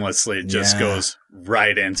seamlessly just goes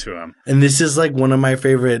right into him. And this is like one of my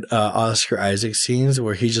favorite Oscar Isaac scenes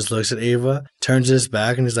where he just looks at Ava, turns his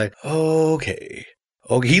back, and he's like, okay.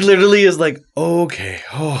 He literally is like, okay.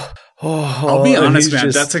 I'll be honest, man.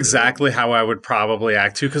 That's exactly how I would probably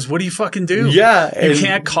act too. Because what do you fucking do? Yeah, you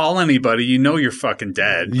can't call anybody. You know you're fucking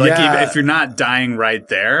dead. Like even if you're not dying right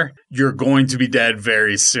there, you're going to be dead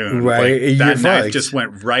very soon. Right, like, that knife just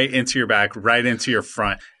went right into your back, right into your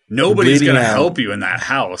front. Nobody's going to help you in that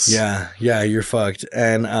house. Yeah, you're fucked.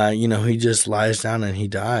 And he just lies down and he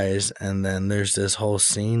dies. And then there's this whole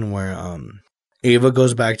scene where Ava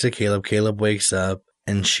goes back to Caleb. Caleb wakes up.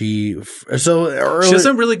 And she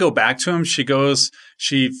doesn't really go back to him.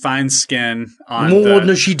 She finds skin on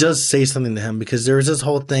no, she does say something to him because there was this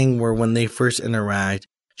whole thing where when they first interact,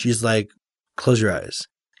 she's like, close your eyes.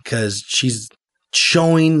 Because she's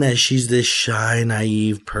showing that she's this shy,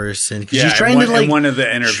 naive person. Yeah, she's trying to in one of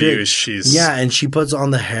the interviews, she's... Yeah, and she puts on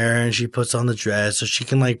the hair and she puts on the dress so she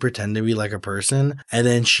can like pretend to be like a person. And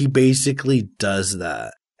then she basically does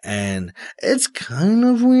that. And it's kind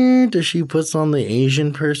of weird that she puts on the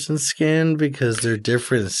Asian person's skin because they're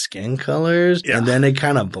different skin colors. Yeah. And then it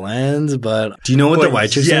kind of blends. But do you know what the white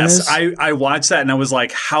chick's name is? Yes, I watched that and I was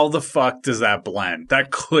like, how the fuck does that blend? That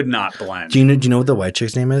could not blend. Do you know what the white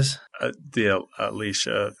chick's name is? The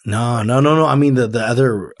Alicia. No. I mean the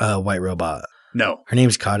other white robot. No. Her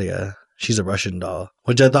name's Katya. She's a Russian doll,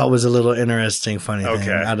 which I thought was a little interesting, funny thing.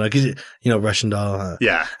 I don't know, because, Russian doll.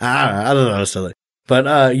 Yeah. I don't know. So But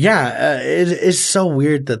it's so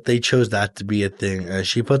weird that they chose that to be a thing.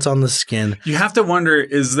 She puts on the skin. You have to wonder,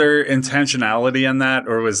 is there intentionality in that,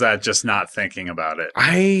 or was that just not thinking about it?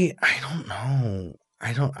 I don't know.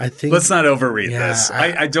 I think... Let's not overread this.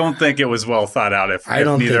 I don't think it was well thought out if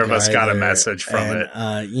neither of us got a message from it.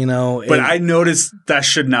 But I noticed that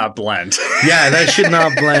should not blend. Yeah, that should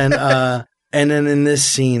not blend. And then in this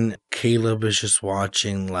scene, Caleb is just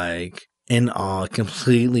watching like... in awe,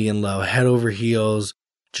 completely in love, head over heels,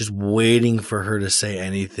 just waiting for her to say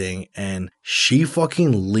anything. And she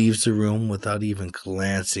fucking leaves the room without even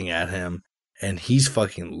glancing at him. And he's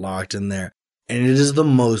fucking locked in there. And it is the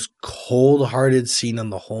most cold-hearted scene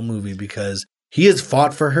in the whole movie because he has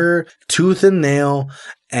fought for her tooth and nail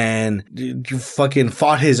and fucking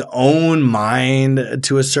fought his own mind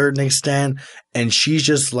to a certain extent. And she's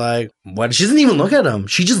just like, what? She doesn't even look at him.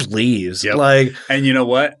 She just leaves. Yep. And you know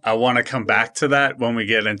what? I want to come back to that when we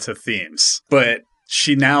get into themes. But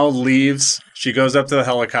She now leaves. She goes up to the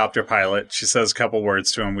helicopter pilot. She says a couple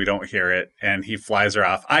words to him. We don't hear it. And he flies her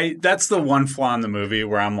off. That's the one flaw in the movie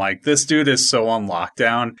where I'm like, this dude is so on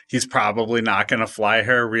lockdown. He's probably not going to fly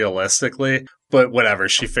her realistically. But whatever.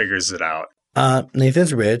 She figures it out.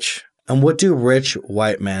 Nathan's rich. And what do rich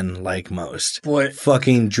white men like most? What?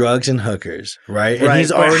 Fucking drugs and hookers, right? Right. And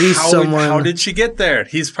he's already someone. How did she get there?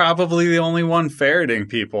 He's probably the only one ferreting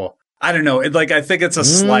people. I don't know. I think it's a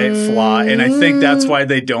slight flaw, and I think that's why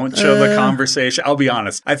they don't show the conversation. I'll be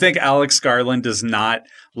honest. I think Alex Garland does not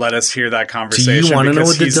let us hear that conversation. Do you want to know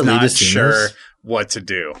what the he's deleted not scene sure is? What to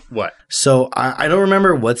do. What? So I don't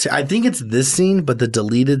remember I think it's this scene, but the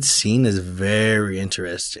deleted scene is very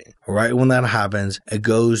interesting. Right when that happens, it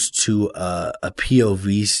goes to a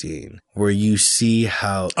POV scene where you see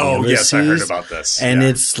how Oh, Ava yes, I heard sees, about this. and Yeah.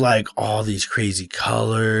 it's like all these crazy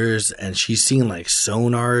colors, and she's seeing like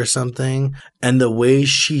sonar or something, and the way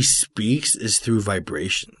she speaks is through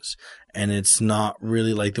vibrations. And it's not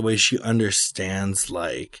really like the way she understands,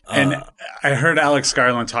 like. And I heard Alex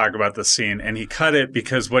Garland talk about the scene, and he cut it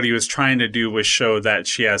because what he was trying to do was show that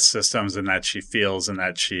she has systems and that she feels and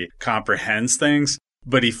that she comprehends things.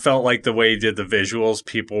 But he felt like the way he did the visuals,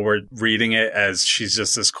 people were reading it as she's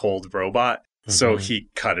just this cold robot. So he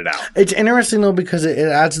cut it out. It's interesting though because it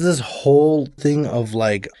adds this whole thing of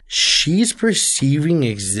like she's perceiving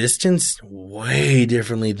existence way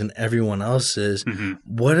differently than everyone else is. Mm-hmm.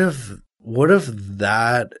 What if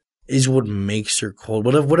that is what makes her cold?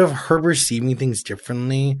 What if her perceiving things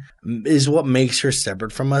differently is what makes her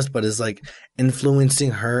separate from us, but is like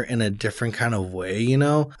influencing her in a different kind of way? You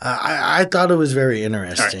know, I thought it was very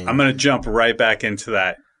interesting. All right, I'm going to jump right back into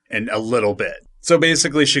that in a little bit. So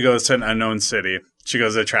basically, she goes to an unknown city. She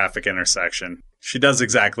goes to a traffic intersection. She does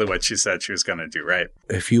exactly what she said she was going to do, right?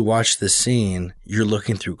 If you watch the scene, you're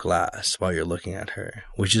looking through glass while you're looking at her,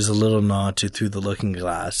 which is a little nod to Through the Looking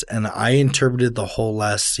Glass. And I interpreted the whole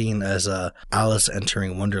last scene as Alice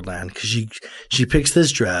entering Wonderland because she picks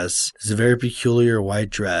this dress. It's a very peculiar white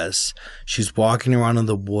dress. She's walking around in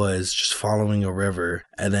the woods, just following a river.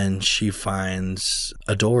 And then she finds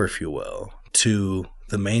a door, if you will, to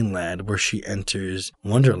the mainland where she enters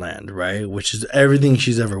Wonderland, right? Which is everything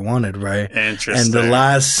she's ever wanted, right? Interesting. And the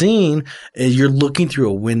last scene is you're looking through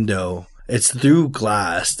a window. It's through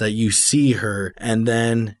glass that you see her, and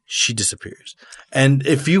then she disappears. And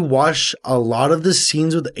if you watch a lot of the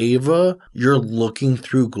scenes with Ava, you're looking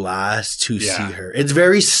through glass to see her. It's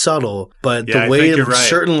very subtle, but the way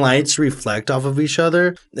certain lights reflect off of each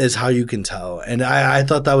other is how you can tell. And I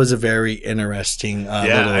thought that was a very interesting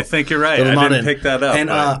I think you're right. I didn't pick that up. And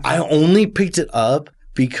I only picked it up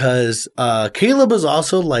because Caleb is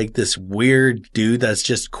also like this weird dude that's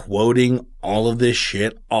just quoting all of this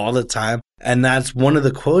shit all the time. And that's one of the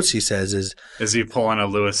quotes he says is he pulling a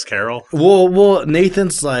Lewis Carroll? Well,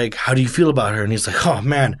 Nathan's like, how do you feel about her? And he's like, oh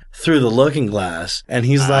man, Through the Looking Glass. And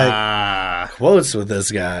he's like, quotes with this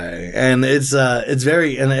guy. And it's a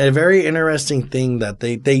very interesting thing that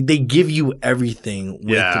they give you everything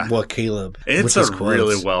with what Caleb. It's a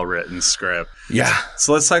really well written script. Yeah.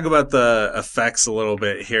 So let's talk about the effects a little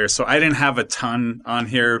bit here. So I didn't have a ton on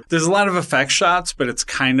here. There's a lot of effect shots, but it's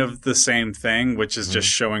kind of the same thing, which is just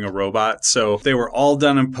showing a robot. So they were all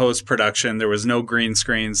done in post-production. There was no green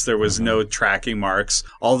screens. There was no tracking marks.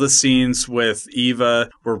 All the scenes with Eva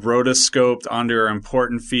were rotoscoped onto her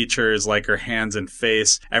important features like her hands and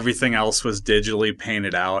face. Everything else was digitally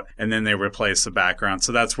painted out, and then they replaced the background.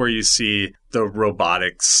 So that's where you see the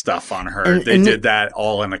robotic stuff on her. They did that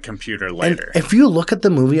all in a computer later. And if you look at the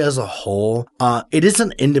movie as a whole, it is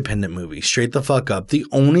an independent movie, straight the fuck up. The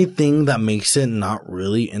only thing that makes it not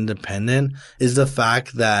really independent is the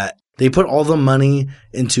fact that they put all the money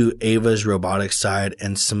into Ava's robotic side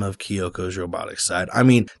and some of Kyoko's robotic side. I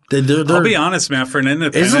mean, I'll be honest, man. For an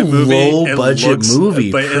independent it's a movie, low-budget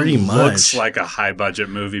movie, but pretty it much. looks like a high-budget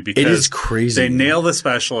movie because it is crazy. They nail the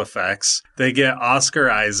special effects. They get Oscar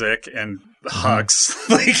Isaac and Hux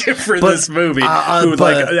this movie,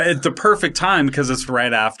 at the perfect time because it's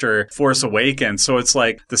right after Force Awakens. So it's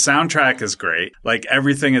like the soundtrack is great. Like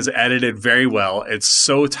everything is edited very well. It's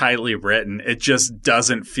so tightly written. It just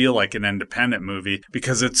doesn't feel like an independent movie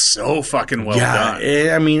because it's so fucking well done.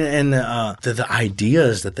 I mean, and the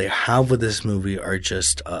ideas that they have with this movie are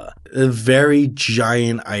just very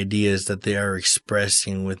giant ideas that they are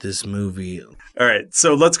expressing with this movie. All right,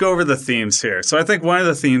 so let's go over the themes here. So I think one of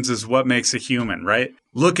the themes is what makes a human, right?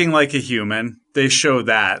 Looking like a human, they show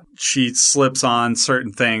that. She slips on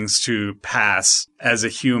certain things to pass as a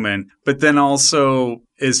human, but then also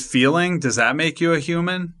is feeling, does that make you a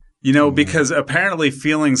human? You know, because apparently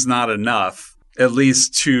feeling's not enough, at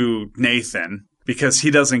least to Nathan. because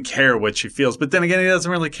he doesn't care what she feels. But then again, he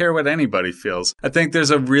doesn't really care what anybody feels. I think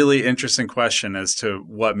there's a really interesting question as to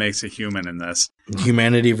what makes a human in this.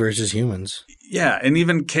 Humanity versus humans. Yeah, and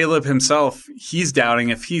even Caleb himself, he's doubting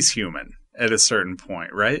if he's human at a certain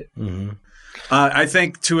point, right? Mm-hmm. I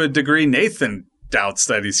think to a degree, Nathan doubts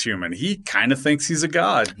that he's human. He kind of thinks he's a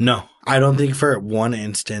god. No, I don't think for one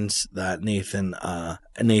instance that Nathan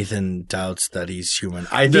doubts that he's human.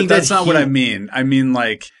 I think that's not what I mean. I mean,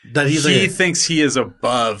 like, that he thinks he is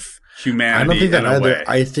above humanity. I don't think that in a either. way.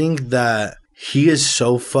 I think that he is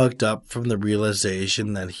so fucked up from the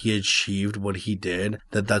realization that he achieved what he did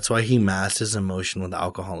that's why he masked his emotion with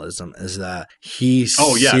alcoholism, is that he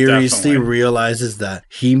seriously realizes that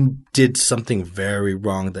he did something very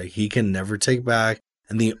wrong that he can never take back.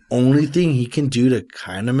 And the only thing he can do to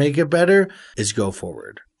kind of make it better is go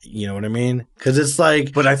forward. You know what I mean? Because it's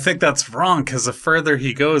like, but I think that's wrong. Because the further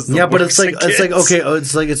he goes, the but worse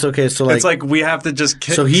it's okay. So like, it's like we have to just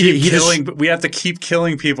we have to keep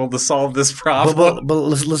killing people to solve this problem. But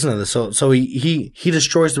listen to this. So he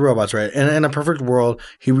destroys the robots, right? And in a perfect world,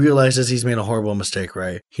 he realizes he's made a horrible mistake,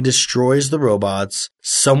 right? He destroys the robots.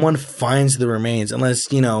 Someone finds the remains, unless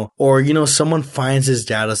someone finds his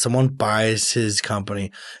data. Someone buys his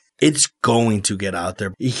company. It's going to get out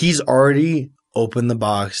there. He's already open the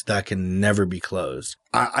box that can never be closed.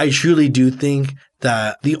 I truly do think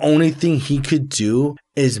that the only thing he could do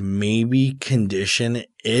is maybe condition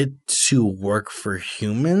it to work for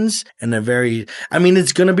humans in a very,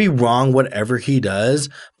 it's going to be wrong whatever he does,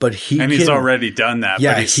 but he's already done that,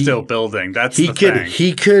 but he's still building. That's the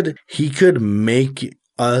thing. He could make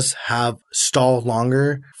us have stall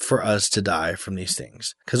longer for us to die from these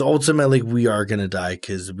things. Because ultimately we are going to die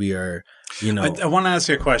because we are, I want to ask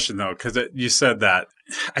you a question though, because you said that.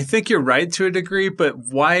 I think you're right to a degree, but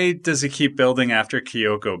why does he keep building after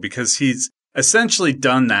Kyoko? Because he's essentially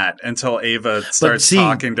done that until Ava starts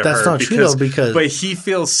talking to her. That's not true though, but he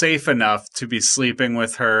feels safe enough to be sleeping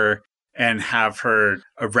with her and have her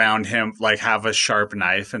around him, like have a sharp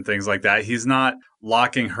knife and things like that. He's not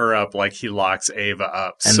locking her up like he locks Ava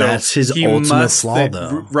up. And so that's his ultimate flaw,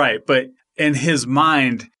 though. Right. But in his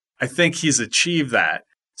mind, I think he's achieved that.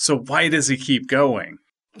 So why does he keep going?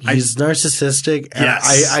 He's narcissistic. And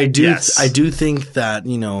yes. I do think that,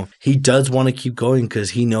 he does want to keep going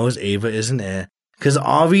because he knows Ava isn't it. Because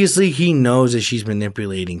obviously he knows that she's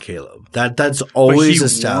manipulating Caleb. That's always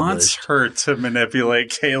established. He wants her to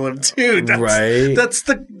manipulate Caleb too. Right. That's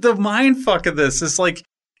the mind fuck of this. It's like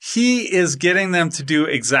he is getting them to do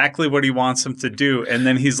exactly what he wants them to do, and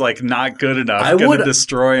then he's like not good enough. Going to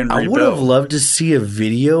destroy and rebuild. I would have loved to see a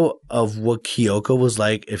video of what Kyoko was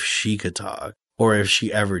like if she could talk. Or if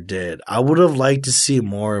she ever did. I would have liked to see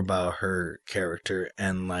more about her character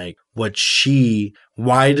and like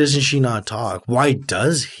why doesn't she not talk? Why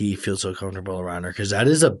does he feel so comfortable around her? Because that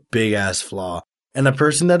is a big ass flaw. And a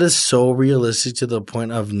person that is so realistic to the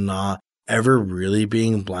point of not ever really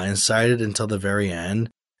being blindsided until the very end,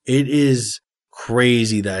 it is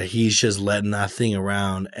crazy that he's just letting that thing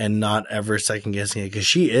around and not ever second guessing it. Because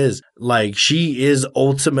she is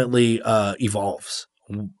ultimately evolves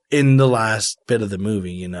in the last bit of the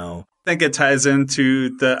movie, I think it ties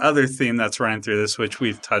into the other theme that's running through this, which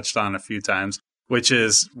we've touched on a few times, which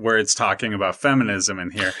is where it's talking about feminism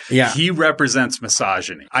in here. Yeah. He represents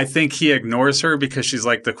misogyny. I think he ignores her because she's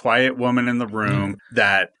like the quiet woman in the room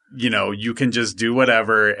that, you can just do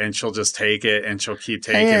whatever and she'll just take it and she'll keep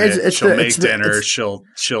taking it. She'll make dinner. She'll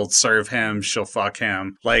serve him. She'll fuck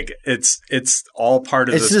him. like it's all part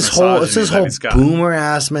of this whole boomer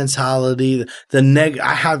ass mentality.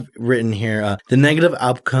 I have written here, the negative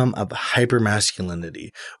outcome of hypermasculinity,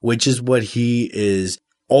 which is what he is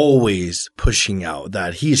always pushing out,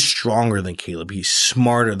 that he's stronger than Caleb. He's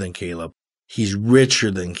smarter than Caleb. He's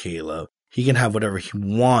richer than Caleb. He can have whatever he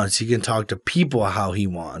wants. He can talk to people how he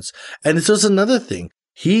wants. And so it's another thing.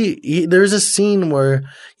 There's a scene where,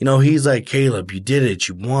 he's like, Caleb, you did it.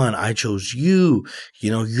 You won. I chose you.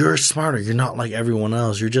 You're smarter. You're not like everyone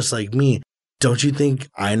else. You're just like me. Don't you think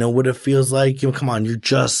I know what it feels like? Come on. You're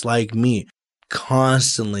just like me.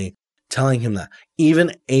 Constantly telling him that.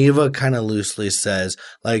 Even Ava kind of loosely says,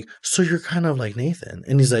 like, so you're kind of like Nathan.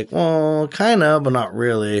 And he's like, well, kind of, but not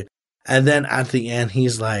really. And then at the end,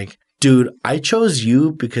 he's like, dude, I chose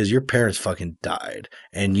you because your parents fucking died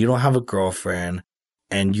and you don't have a girlfriend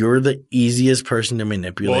and you're the easiest person to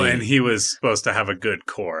manipulate. Well, and he was supposed to have a good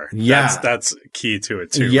core. Yeah. That's key to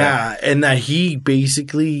it too. Yeah. Right? And that he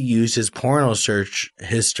basically used his porno search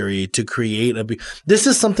history to create this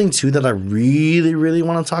is something too that I really, really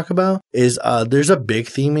want to talk about is, there's a big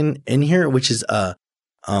theme in here, which is,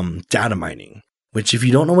 data mining, which if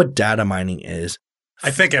you don't know what data mining is, I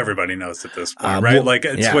think everybody knows at this point, right? Like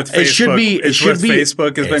it's what Facebook, it should be.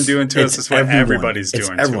 Facebook has been doing to us. It's what everybody's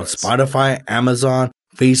doing to us. Spotify, Amazon,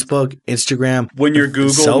 Facebook, Instagram. When your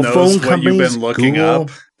Google knows what you've been looking up,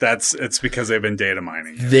 it's because they've been data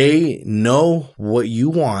mining you. They know what you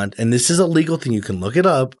want, and this is a legal thing. You can look it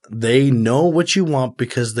up. They know what you want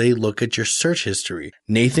because they look at your search history.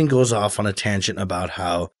 Nathan goes off on a tangent about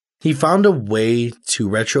how he found a way to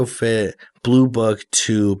retrofit Blue Book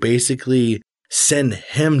to basically send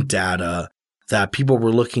him data that people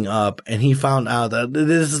were looking up, and he found out that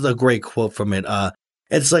this is a great quote from it.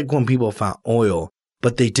 It's like when people found oil,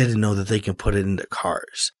 but they didn't know that they can put it into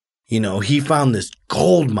cars. You know, he found this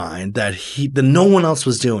gold mine that no one else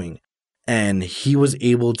was doing, and he was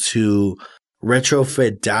able to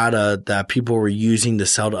retrofit data that people were using to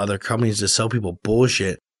sell to other companies to sell people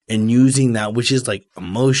bullshit, and using that, which is like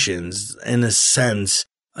emotions in a sense.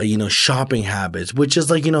 Shopping habits, which is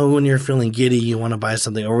like, when you're feeling giddy, you want to buy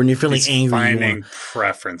something, or when you're feeling angry, finding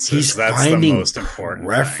preferences. That's the most important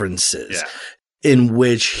preferences in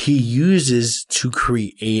which he uses to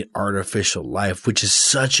create artificial life, which is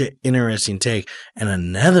such an interesting take. And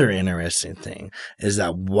another interesting thing is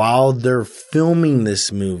that while they're filming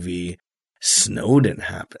this movie, Snowden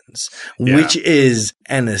happens, which is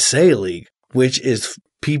NSA leak, which is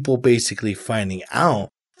people basically finding out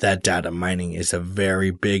that data mining is a very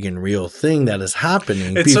big and real thing that is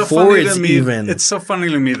happening It's so funny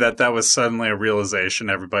to me that was suddenly a realization,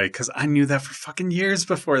 everybody, because I knew that for fucking years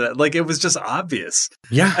before that. Like, it was just obvious.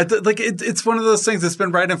 Yeah. It's one of those things that's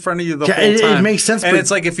been right in front of you the whole time. It makes sense. And it's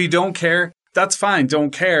like, if you don't care, that's fine. Don't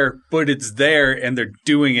care. But it's there and they're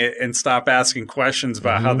doing it, and stop asking questions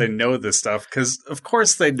about how they know this stuff, because of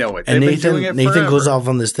course they know it. And Nathan goes off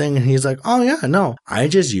on this thing and he's like, oh yeah, no, I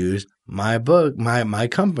just used my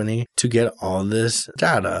company to get all this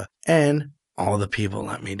data, and all the people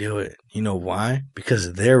let me do it. You know why?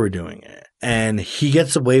 Because they were doing it. And he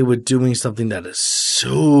gets away with doing something that is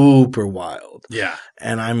super wild. Yeah.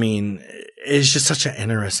 And I mean, it's just such an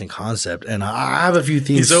interesting concept. And I have a few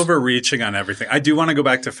things. He's overreaching on everything. I do want to go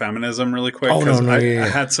back to feminism really quick. I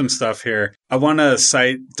had some stuff here. I want to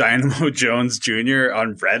cite Dynamo Jones Jr.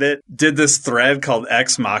 on Reddit. Did this thread called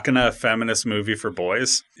Ex Machina, a feminist movie for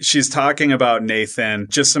boys. She's talking about Nathan,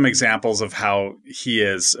 just some examples of how he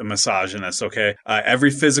is a misogynist, okay? Every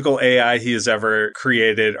physical AI he has ever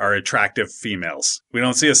created are attractive females. We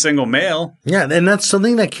don't see a single male. Yeah, and that's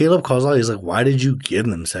something that Caleb calls out. He's like, why did you give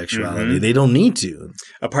them sexuality? They don't need to.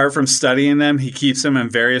 Apart from studying them, he keeps them in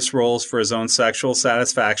various roles for his own sexual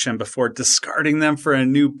satisfaction before discarding them for a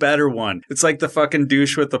new, better one. It's like the fucking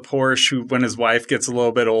douche with the Porsche who, when his wife gets a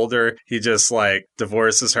little bit older, he just like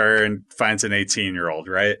divorces her and finds an 18-year-old,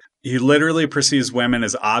 right? He literally perceives women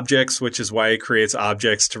as objects, which is why he creates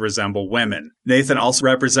objects to resemble women. Nathan also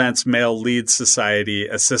represents male lead society,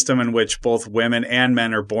 a system in which both women and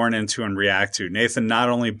men are born into and react to. Nathan not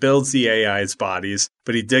only builds the AI's bodies,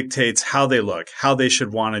 but he dictates how they look, how they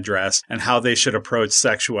should want to dress, and how they should approach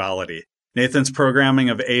sexuality. Nathan's programming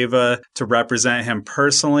of Ava to represent him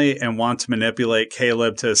personally and want to manipulate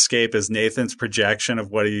Caleb to escape is Nathan's projection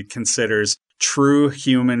of what he considers true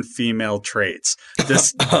human female traits.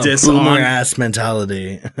 Boomer-ass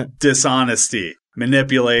mentality. Dishonesty,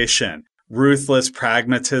 manipulation, ruthless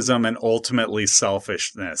pragmatism, and ultimately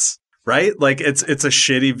selfishness. Right? Like, it's a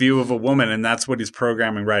shitty view of a woman, and that's what he's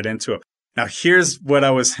programming right into him. Now, here's what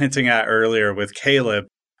I was hinting at earlier with Caleb,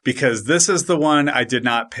 because this is the one I did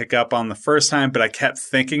not pick up on the first time, but I kept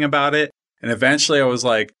thinking about it. And eventually I was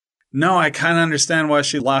like, no, I kind of understand why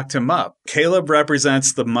she locked him up. Caleb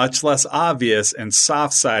represents the much less obvious and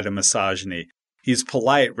soft side of misogyny. He's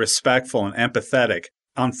polite, respectful, and empathetic.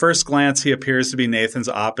 On first glance, he appears to be Nathan's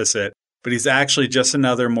opposite, but he's actually just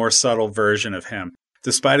another more subtle version of him.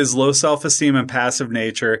 Despite his low self-esteem and passive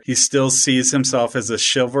nature, he still sees himself as a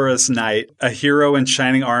chivalrous knight, a hero in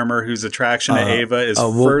shining armor whose attraction to Ava is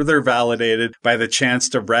further validated by the chance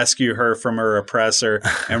to rescue her from her oppressor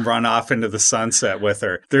and run off into the sunset with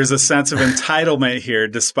her. There's a sense of entitlement here,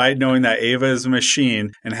 despite knowing that Ava is a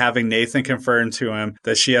machine and having Nathan confirm to him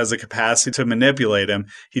that she has the capacity to manipulate him.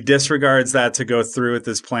 He disregards that to go through with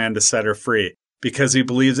his plan to set her free, because he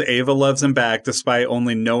believes Ava loves him back despite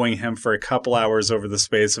only knowing him for a couple hours over the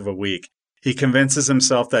space of a week. He convinces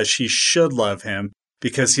himself that she should love him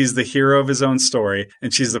because he's the hero of his own story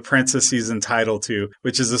and she's the princess he's entitled to,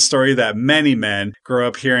 which is a story that many men grow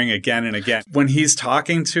up hearing again and again. When he's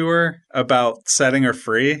talking to her about setting her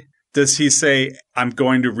free, does he say, I'm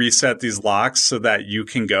going to reset these locks so that you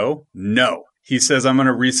can go? No. He says, I'm going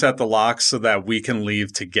to reset the locks so that we can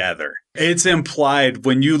leave together. It's implied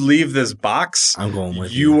when you leave this box, I'm going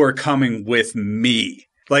with you are coming with me.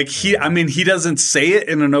 Like he doesn't say it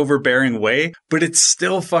in an overbearing way, but it's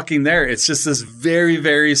still fucking there. It's just this very,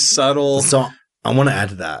 very subtle. So I want to add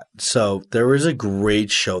to that. So there was a great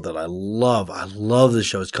show that I love. I love the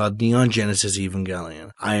show. It's called Neon Genesis Evangelion.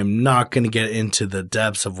 I am not going to get into the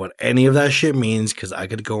depths of what any of that shit means because I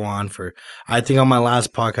could go on for, I think on my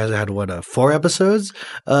last podcast I had 4 episodes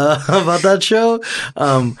about that show.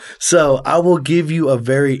 So I will give you a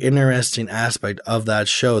very interesting aspect of that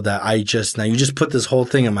show that now you just put this whole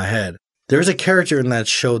thing in my head. There's a character in that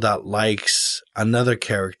show that likes another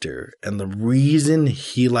character, and the reason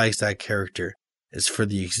he likes that character is for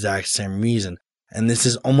the exact same reason. And this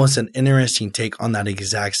is almost an interesting take on that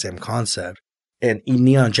exact same concept. And in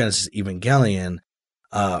Neon Genesis Evangelion,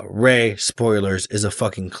 Rey, spoilers, is a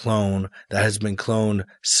fucking clone that has been cloned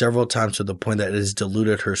several times to the point that it has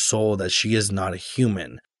diluted her soul, that she is not a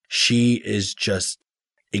human. She is just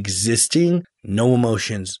existing, no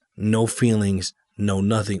emotions, no feelings, no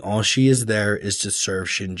nothing. All she is there is to serve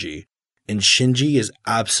Shinji. And Shinji is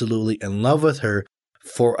absolutely in love with her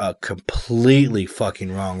for a completely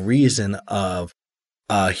fucking wrong reason of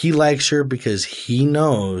he likes her because he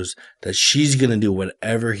knows that she's going to do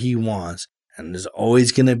whatever he wants and is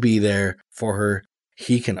always going to be there for her.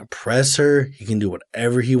 He can oppress her. He can do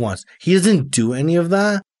whatever he wants. He doesn't do any of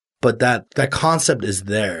that, but that concept is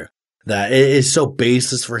there. That it is so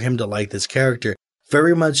baseless for him to like this character.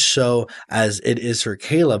 Very much so as it is for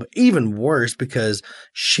Caleb. Even worse because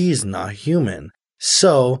she's not human.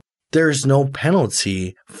 So there's no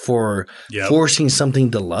penalty for forcing something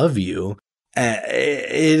to love you.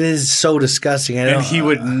 It is so disgusting. And he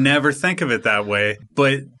would never think of it that way,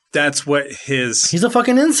 but that's what he's a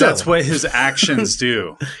fucking incel. That's what his actions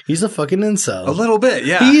do. He's a fucking incel. A little bit,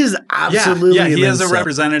 yeah. He is absolutely Yeah, he is incel. a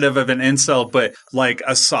representative of an incel, but like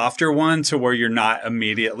a softer one to where you're not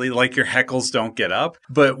immediately, like your heckles don't get up.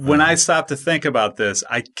 But when I stopped to think about this,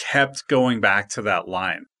 I kept going back to that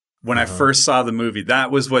line. When I first saw the movie,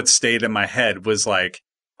 that was what stayed in my head, was like,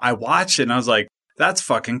 I watched it and I was like, that's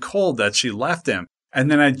fucking cold that she left him.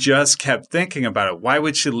 And then I just kept thinking about it. Why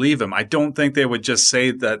would she leave him? I don't think they would just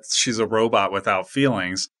say that she's a robot without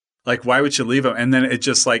feelings. Like, why would she leave him? And then it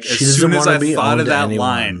just like, as soon as I thought of that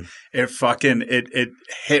line, it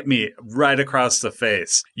hit me right across the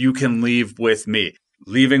face. You can leave with me.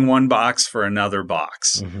 Leaving one box for another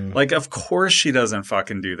box. Mm-hmm. Like, of course she doesn't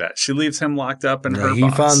fucking do that. She leaves him locked up in her box. He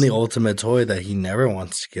found the ultimate toy that he never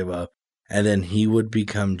wants to give up. And then he would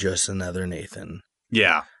become just another Nathan.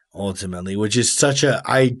 Yeah. Ultimately, which is such a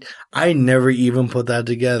I never even put that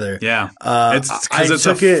together. Yeah, it's because it's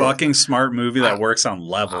a fucking smart movie that works on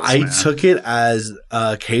levels. I took it as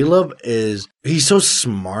Caleb he's so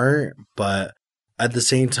smart, but at the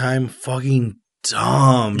same time, fucking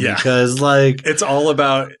dumb. Yeah, because like it's all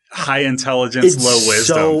about high intelligence, low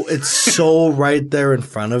wisdom. It's so right there in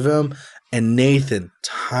front of him. And Nathan,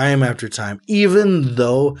 time after time, even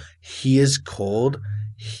though he is cold,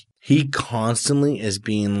 he constantly is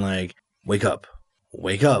being like, wake up,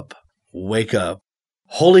 wake up, wake up.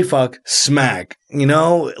 Holy fuck, smack. You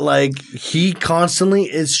know, like he constantly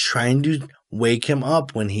is trying to wake him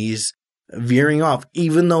up when he's veering off,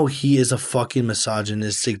 even though he is a fucking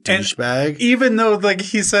misogynistic douchebag. Even though like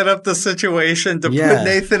he set up the situation to put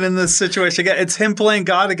Nathan in this situation again, it's him playing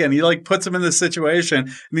God again. He like puts him in this situation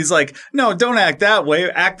and he's like, no, don't act that way.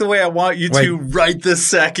 Act the way I want you to right this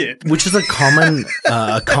second. Which is a common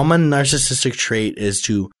narcissistic trait, is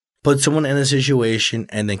to put someone in a situation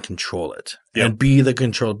and then control it. Yep. And be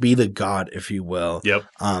the God, if you will. Yep.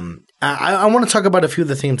 I want to talk about a few of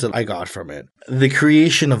the themes that I got from it. The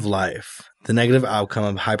creation of life, the negative outcome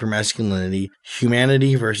of hypermasculinity,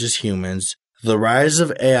 humanity versus humans, the rise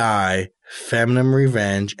of AI, feminine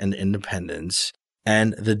revenge and independence,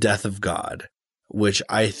 and the death of God, which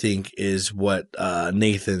I think is what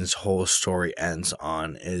Nathan's whole story ends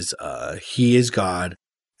on, is he is God,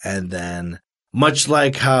 and then much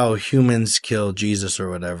like how humans kill Jesus or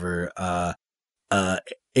whatever,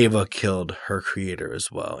 Ava killed her creator as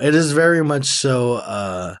well. It is very much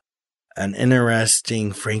so an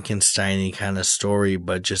interesting Frankenstein-y kind of story,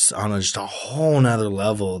 but just on just a whole nother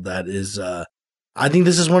level that is, I think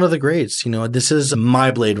this is one of the greats. You know, this is my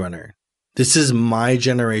Blade Runner. This is my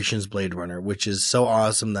generation's Blade Runner, which is so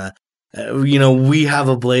awesome that, we have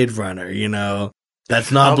a Blade Runner,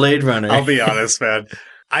 That's not Blade Runner. I'll be honest, man.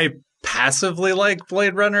 I passively like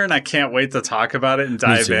Blade Runner, and I can't wait to talk about it and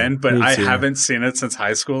dive in, but I haven't seen it since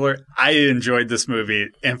high schooler. I enjoyed this movie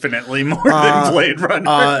infinitely more than Blade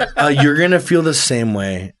Runner. You're going to feel the same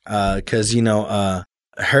way, because,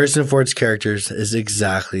 Harrison Ford's character is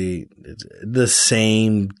exactly the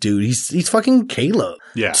same dude. He's fucking Caleb.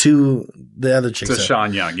 Yeah. To the other chick. To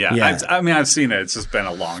Sean Young. Yeah. Yeah. I've seen it. It's just been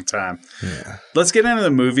a long time. Yeah. Let's get into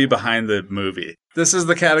the movie behind the movie. This is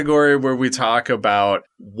the category where we talk about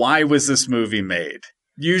why was this movie made?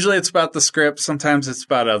 Usually it's about the script. Sometimes it's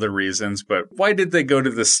about other reasons. But why did they go to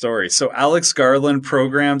this story? So Alex Garland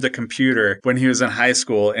programmed a computer when he was in high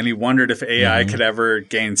school, and he wondered if AI could ever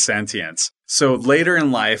gain sentience. So later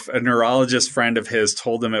in life, a neurologist friend of his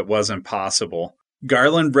told him it wasn't possible.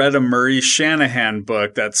 Garland read a Murray Shanahan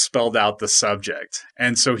book that spelled out the subject.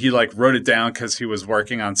 And so he wrote it down because he was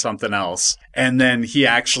working on something else. And then he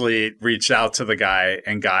actually reached out to the guy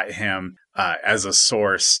and got him as a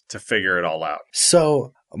source to figure it all out.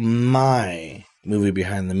 So my movie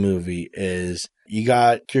behind the movie is you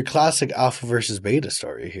got your classic alpha versus beta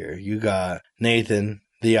story here. You got Nathan,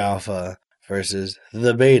 the alpha, versus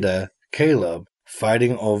the beta, Caleb,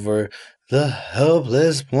 fighting over the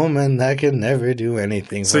helpless woman that can never do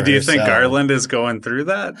anything for So do you think herself. Garland is going through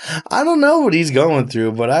that? I don't know what he's going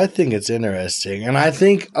through, but I think it's interesting. And I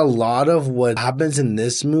think a lot of what happens in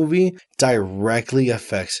this movie directly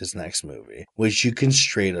affects his next movie, which you can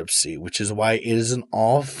straight up see, which is why it is an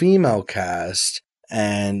all-female cast.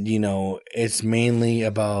 And, it's mainly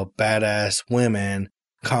about badass women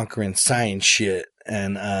conquering science shit.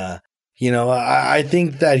 And, I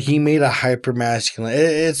think that he made a hyper masculine.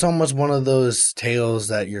 It's almost one of those tales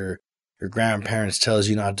that your grandparents tells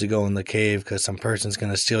you not to go in the cave because some person's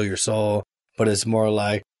gonna steal your soul. But it's more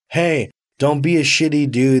like, hey, don't be a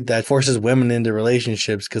shitty dude that forces women into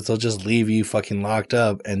relationships because they'll just leave you fucking locked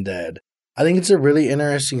up and dead. I think it's a really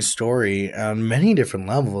interesting story on many different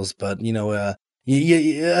levels. But a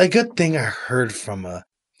good thing I heard from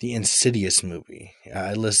the Insidious movie.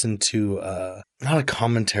 I listened to, not a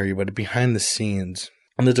commentary, but a behind the scenes.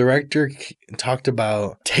 And the director talked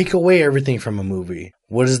about take away everything from a movie.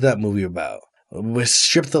 What is that movie about? We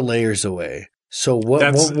strip the layers away. So what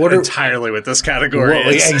are entirely what this category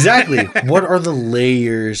is. Exactly. What are the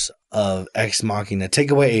layers of Ex Machina? Take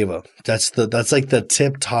away Ava. That's like the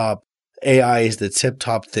tip top. AI is the tip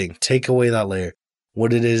top thing. Take away that layer.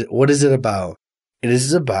 What is it about? It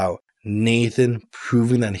is about Nathan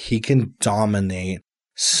proving that he can dominate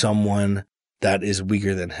someone that is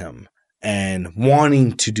weaker than him and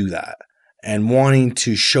wanting to do that and wanting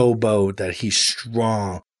to showboat that he's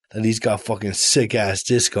strong, that he's got fucking sick ass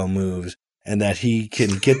disco moves and that he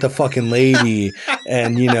can get the fucking lady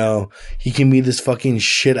and, he can be this fucking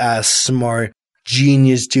shit ass smart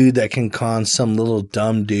genius dude that can con some little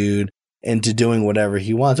dumb dude into doing whatever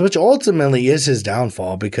he wants, which ultimately is his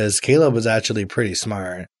downfall because Caleb was actually pretty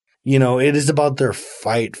smart. It is about their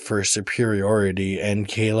fight for superiority, and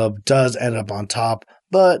Caleb does end up on top,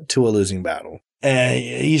 but to a losing battle. And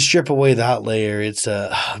you strip away that layer, it's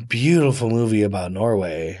a beautiful movie about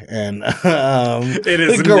Norway. And it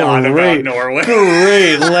is not about Norway.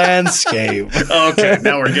 Great landscape. Okay,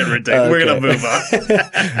 now we're getting ridiculous. Okay. We're going to move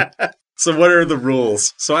on. So what are the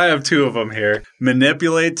rules? So I have two of them here.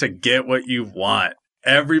 Manipulate to get what you want.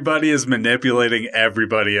 Everybody is manipulating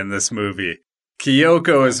everybody in this movie.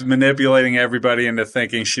 Kyoko is manipulating everybody into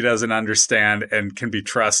thinking she doesn't understand and can be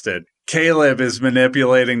trusted. Caleb is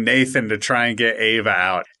manipulating Nathan to try and get Ava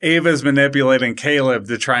out. Ava is manipulating Caleb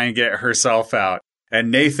to try and get herself out. And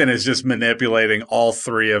Nathan is just manipulating all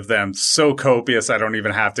three of them so copious I don't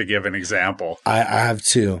even have to give an example. I have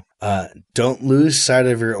two. Don't lose sight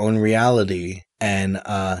of your own reality and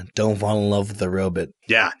don't fall in love with the robot.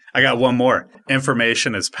 Yeah, I got one more.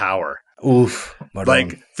 Information is power. Oof.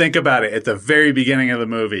 Think about it. At the very beginning of the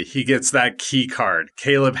movie, he gets that key card.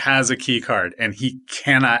 Caleb has a key card and he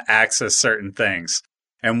cannot access certain things.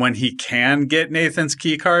 And when he can get Nathan's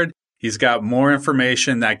key card, he's got more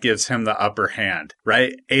information that gives him the upper hand,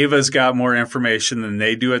 right? Ava's got more information than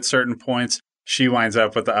they do at certain points. She winds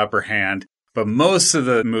up with the upper hand. But most of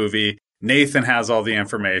the movie, Nathan has all the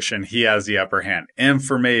information. He has the upper hand.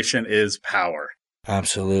 Information is power.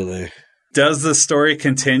 Absolutely. Does the story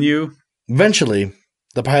continue? Eventually,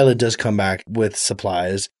 the pilot does come back with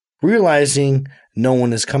supplies, realizing no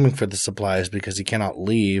one is coming for the supplies because he cannot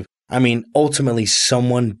leave. I mean, ultimately,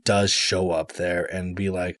 someone does show up there and be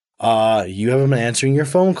like, you haven't been answering your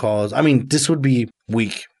phone calls. I mean, this would be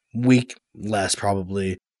week less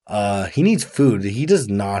probably. He needs food. He does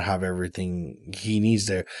not have everything he needs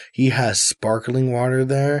there. He has sparkling water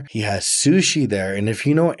there. He has sushi there. And if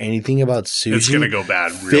you know anything about sushi, it's going to go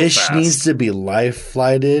bad real fish fast. Needs to be life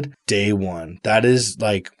flighted day one. That is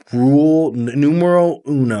like rule numero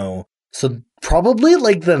uno. So probably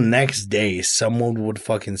like the next day, someone would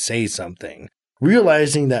fucking say something.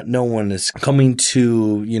 Realizing that no one is coming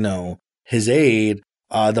to, his aid,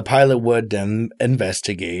 the pilot would then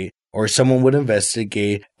investigate, or someone would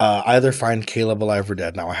investigate, either find Caleb alive or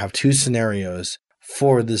dead. Now, I have two scenarios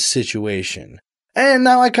for this situation. And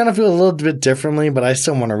now I kind of feel a little bit differently, but I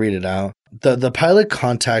still want to read it out. The pilot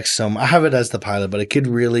contacts I have it as the pilot, but it could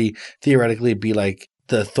really theoretically be like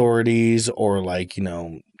the authorities or like, you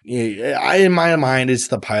know, in my mind, it's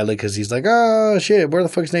the pilot because he's like, oh shit, where the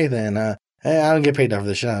fuck's Nathan? Hey, I don't get paid enough for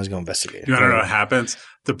this shit. I was going to investigate. You want to know what happens?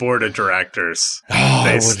 The board of directors,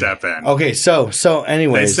 they step in. Okay, so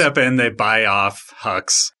anyways. They step in, they buy off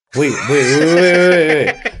Hux. Wait.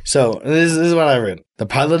 So this is what I read. The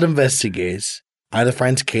pilot investigates, either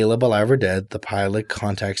finds Caleb alive or dead. The pilot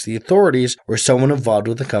contacts the authorities or someone involved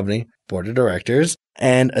with the company, board of directors,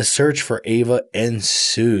 and a search for Ava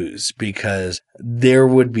ensues because there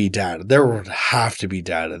would be data. There would have to be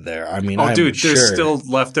data there. I mean, there's still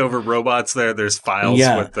leftover robots there. There's files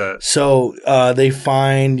with the. So they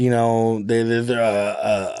find, you know,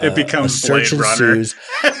 it becomes a search Blade Runner. ensues.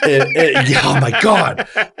 Oh my god,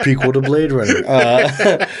 prequel to Blade Runner.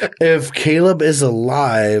 If Caleb is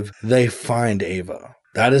alive, they find Ava.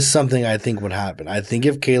 That is something I think would happen. I think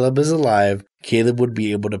if Caleb is alive, Caleb would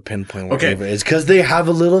be able to pinpoint where Ava is because they have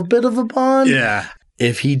a little bit of a bond. Yeah.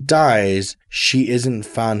 If he dies, she isn't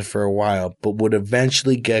found for a while, but would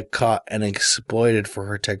eventually get caught and exploited for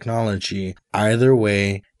her technology. Either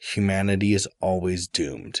way, humanity is always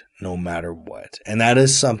doomed, no matter what. And that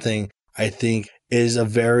is something I think is a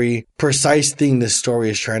very precise thing this story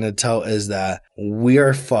is trying to tell, is that we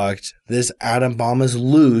are fucked. This atom bomb is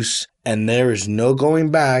loose. And there is no going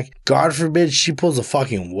back. God forbid she pulls a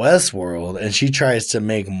fucking Westworld and she tries to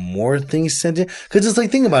make more things sentient. Because it's like,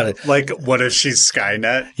 think about it. Like, what if she's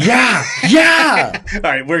Skynet? Yeah. All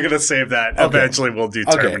right, we're going to save that. Okay. Eventually we'll do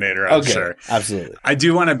Terminator, I'm sure. Absolutely. I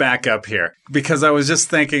do want to back up here because I was just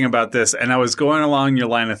thinking about this and I was going along your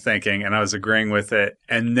line of thinking and I was agreeing with it.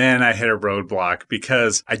 And then I hit a roadblock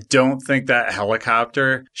because I don't think that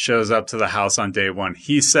helicopter shows up to the house on day one.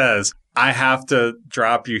 He says, I have to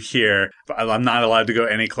drop you here, but I'm not allowed to go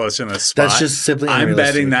any closer than the spot. That's just simply I'm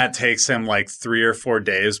betting that takes him like 3 or 4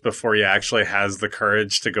 days before he actually has the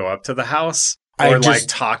courage to go up to the house or like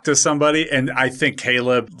talk to somebody. And I think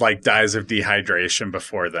Caleb like dies of dehydration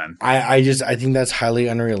before then. I think that's highly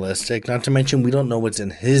unrealistic. Not to mention, we don't know what's in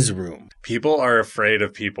his room. People are afraid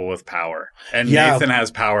of people with power. And Nathan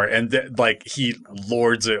has power. And he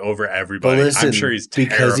lords it over everybody. But listen, I'm sure he's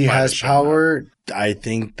because he has power, I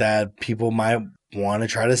think that people might want to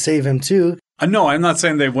try to save him too. No, I'm not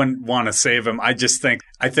saying they wouldn't want to save him. I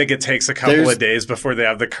think it takes a couple of days before they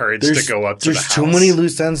have the courage to go up to the house. There's too many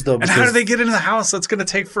loose ends, though. And how do they get into the house? That's going to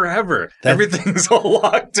take forever. Everything's all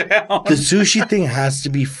locked down. The sushi thing has to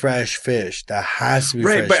be fresh fish. That has to be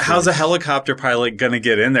fresh fish. Right, but how's a helicopter pilot going to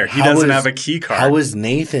get in there? He doesn't have a key card. How is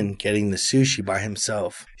Nathan getting the sushi by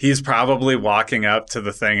himself? He's probably walking up to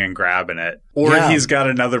the thing and grabbing it. Or he's got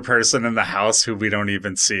another person in the house who we don't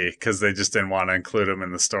even see because they just didn't want to include him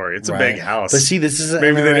in the story. It's a big house. But see, this is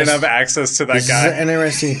maybe they didn't have access to that guy. This is an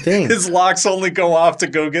interesting thing. His locks only go off to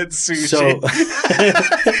go get sushi.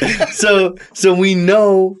 So we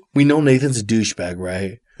know Nathan's a douchebag,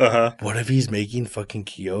 right? Uh-huh. What if he's making fucking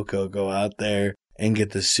Kyoko go out there and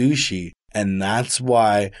get the sushi? And that's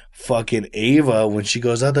why fucking Ava, when she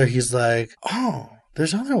goes out there, he's like, oh,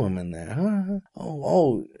 there's other women there.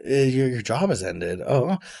 Your job has ended.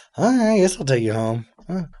 Oh, I guess I'll take you home.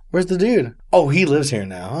 Where's the dude? Oh, he lives here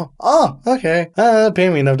now. Oh, okay. Pay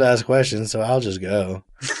me enough to ask questions, so I'll just go.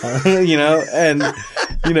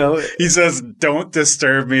 He says, don't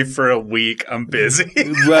disturb me for a week. I'm busy.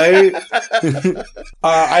 Right?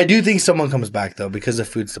 I do think someone comes back, though, because of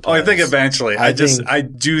food supply. I think eventually. I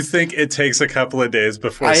do think it takes a couple of days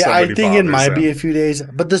before somebody I think it might be him. a few days.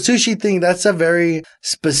 But the sushi thing, that's a very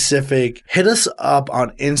specific. Hit us up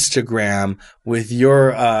on Instagram with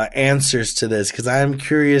your answers to this, because I'm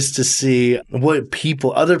curious to see what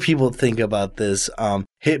other people think about this.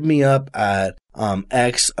 Hit me up at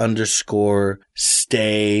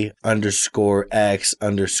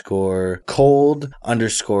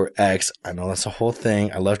X_stay_X_cold_X. I know that's a whole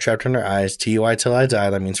thing. I love Trapped Under Eyes. TUI till I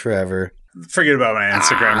die. That means forever. Forget about my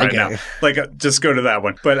Instagram now. Just go to that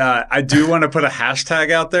one. But I do want to put a hashtag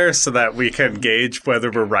out there so that we can gauge whether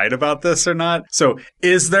we're right about this or not. So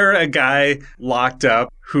is there a guy locked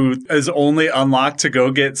up who is only unlocked to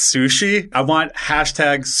go get sushi, I want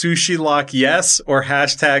hashtag sushi lock yes or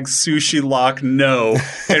hashtag sushi lock no.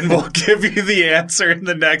 And we'll give you the answer in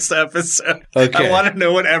the next episode. Okay. I want to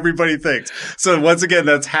know what everybody thinks. So once again,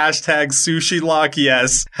 that's hashtag sushi lock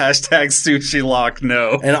yes, hashtag sushi lock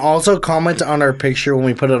no. And also comment on our picture when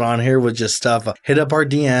we put it on here with just stuff. Hit up our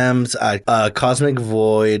DMs at Cosmic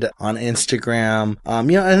Void on Instagram.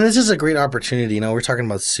 And this is a great opportunity. We're talking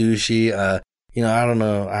about sushi. I don't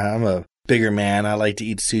know. I'm a bigger man. I like to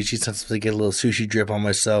eat sushi. Sometimes I get a little sushi drip on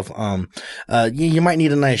myself. You might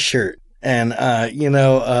need a nice shirt. And,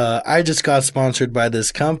 I just got sponsored by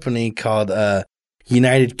this company called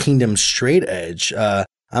United Kingdom Straight Edge.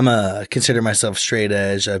 Consider myself straight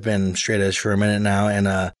edge. I've been straight edge for a minute now.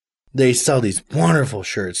 And they sell these wonderful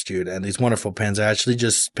shirts, dude, and these wonderful pins. I actually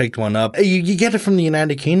just picked one up. You get it from the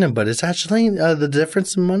United Kingdom, but it's actually the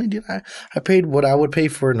difference in money, dude. I paid what I would pay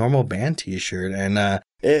for a normal band t-shirt, and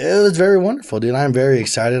it was very wonderful, dude. I'm very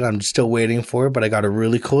excited. I'm still waiting for it, but I got a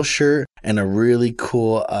really cool shirt and a really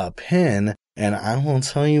cool pin, and I will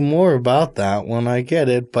tell you more about that when I get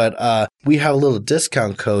it. But we have a little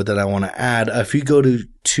discount code that I want to add. If you go to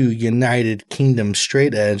United Kingdom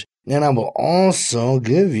Straight Edge, and I will also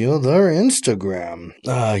give you their Instagram,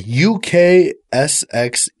 UKSXE,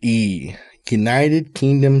 United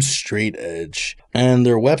Kingdom Straight Edge. And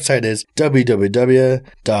their website is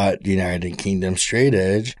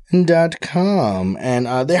www.unitedkingdomstraightedge.com.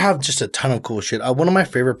 And they have just a ton of cool shit. One of my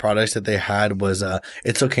favorite products that they had was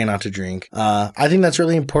It's Okay Not to Drink. I think that's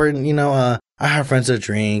really important. I have friends that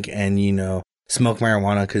drink and, smoke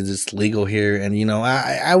marijuana because it's legal here. And,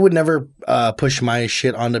 I would never push my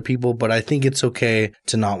shit onto people, but I think it's okay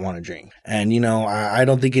to not want to drink. And, I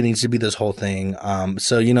don't think it needs to be this whole thing.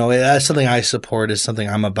 So, that's something I support, is something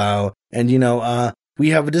I'm about. And,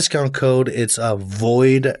 we have a discount code. It's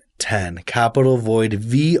VOID10, capital Void,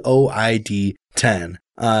 VOID 10.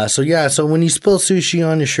 So when you spill sushi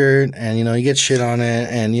on your shirt and, you get shit on it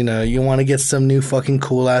and, you want to get some new fucking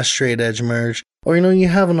cool ass straight edge merch, or, you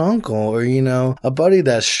have an uncle or, a buddy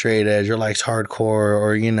that's straight edge or likes hardcore,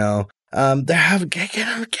 or, get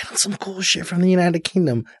some cool shit from the United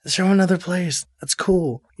Kingdom. Let's show another place. That's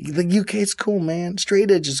cool. The UK's cool, man. Straight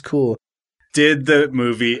edge is cool. Did the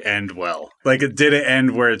movie end well? Did it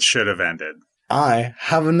end where it should have ended? I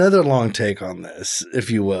have another long take on this, if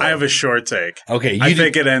you will. I have a short take. Okay. I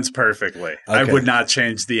think it ends perfectly. Okay. I would not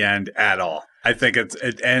change the end at all. I think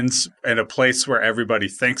it ends in a place where everybody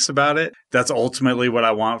thinks about it. That's ultimately what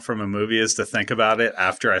I want from a movie, is to think about it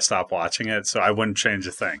after I stop watching it. So I wouldn't change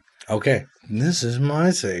a thing. Okay. This is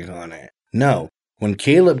my take on it. No. When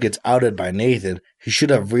Caleb gets outed by Nathan, he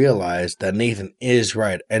should have realized that Nathan is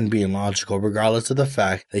right and being logical, regardless of the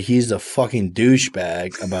fact that he's a fucking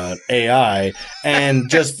douchebag about AI and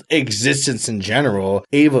just existence in general.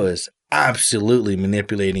 Ava is absolutely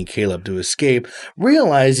manipulating Caleb to escape.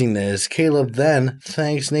 Realizing this, Caleb then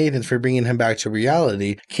thanks Nathan for bringing him back to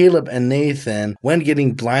reality. Caleb and Nathan, when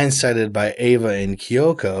getting blindsided by Ava and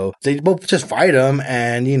Kyoko, they both just fight him,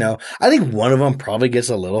 and I think one of them probably gets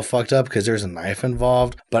a little fucked up because there's a knife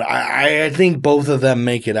involved, but I think both of them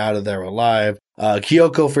make it out of there alive.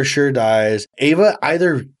 Kyoko for sure dies. Ava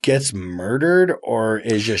either gets murdered or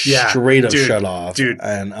is just straight up shut off. Dude,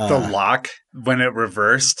 and the lock, when it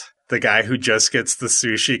reversed, the guy who just gets the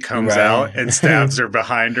sushi comes out and stabs her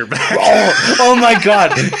behind her back. Oh my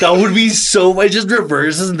God. That would be so... It just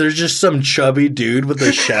reverses and there's just some chubby dude with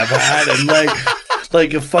a chef hat and like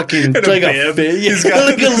a fucking... And like a bib. He's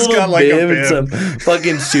got a little bib and some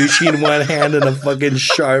fucking sushi in one hand and a fucking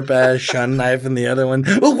sharp-ass shun knife in the other one.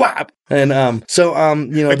 Oh, whap! And I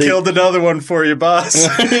killed another one for you, boss.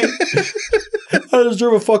 I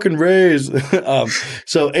deserve a fucking raise.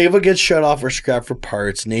 So Ava gets shut off or scrapped for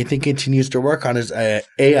parts. Nathan continues to work on his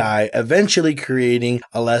AI, eventually creating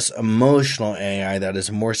a less emotional AI that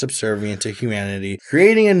is more subservient to humanity,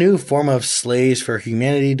 creating a new form of slaves for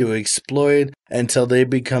humanity to exploit until they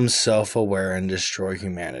become self-aware and destroy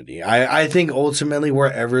humanity. I think ultimately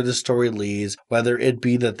wherever the story leads, whether it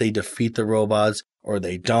be that they defeat the robots or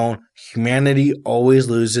they don't, humanity always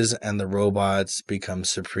loses and the robots become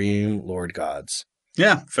supreme Lord gods.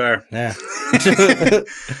 Yeah, fair. Yeah.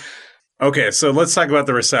 Okay, so let's talk about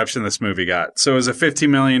the reception this movie got. So it was a $15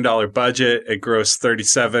 million budget. It grossed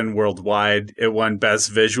 37 worldwide. It won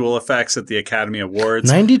Best Visual Effects at the Academy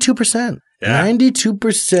Awards. 92%. Yeah.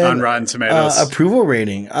 92% on Rotten Tomatoes. Approval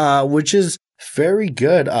rating, which is very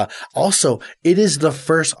good. Also, it is the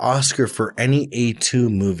first Oscar for any A2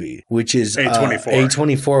 movie, which is A24.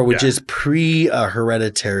 A24, which is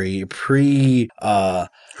pre-Hereditary,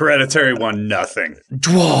 Hereditary won nothing.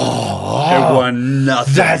 Whoa, It won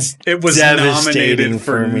nothing. It was devastating nominated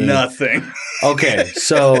for me. nothing. Okay,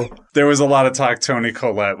 so there was a lot of talk Toni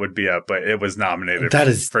Collette would be up, but it was nominated that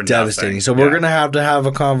is for devastating. nothing. So we're going to have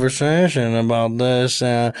a conversation about this.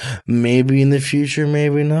 Maybe in the future,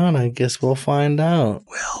 maybe not. I guess we'll find out.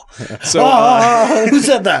 So, who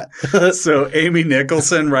said that? So Amy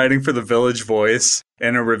Nicholson, writing for The Village Voice,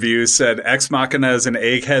 in a review said, Ex Machina is an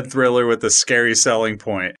egghead thriller with a scary selling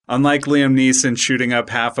point. Unlike Liam Neeson shooting up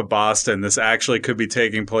half of Boston, this actually could be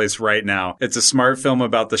taking place right now. It's a smart film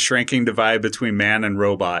about the shrinking divide between man and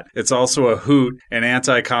robot. It's also a hoot, an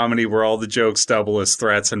anti-comedy where all the jokes double as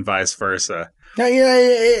threats and vice versa. Yeah,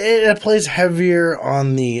 it plays heavier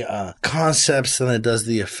on the concepts than it does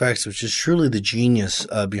the effects, which is truly the genius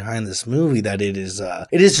behind this movie. That it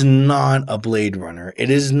is not a Blade Runner. It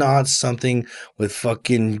is not something with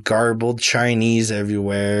fucking garbled Chinese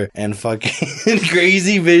everywhere and fucking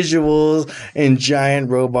crazy visuals and giant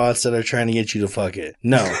robots that are trying to get you to fuck it.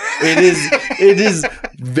 No, it is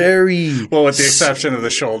very well, with the exception of the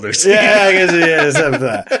shoulders. Yeah, I guess except for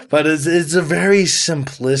that. But it's a very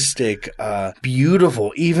simplistic.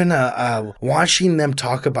 Beautiful. Even watching them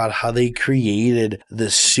talk about how they created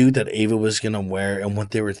the suit that Ava was going to wear and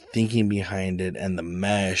what they were thinking behind it and the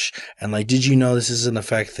mesh. And like, did you know this is an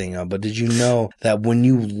effect thing? But did you know that when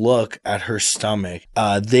you look at her stomach,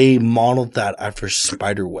 they modeled that after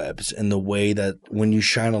spider webs in the way that when you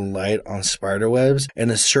shine a light on spider webs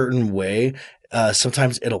in a certain way,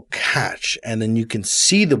 sometimes it'll catch and then you can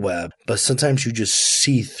see the web, but sometimes you just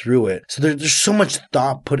see through it. So there's so much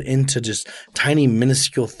thought put into just tiny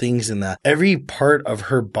minuscule things in that. Every part of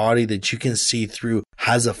her body that you can see through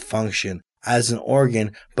has a function as an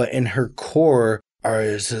organ, but in her core are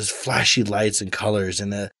those flashy lights and colors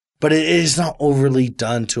but it is not overly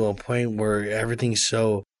done to a point where everything's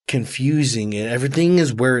so confusing and everything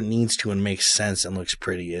is where it needs to and makes sense and looks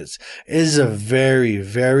pretty. It is a very,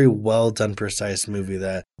 very well done, precise movie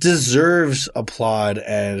that deserves applaud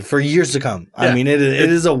and for years to come. Yeah, I mean, it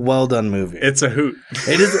is a well done movie. It's a hoot.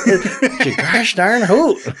 It's a gosh darn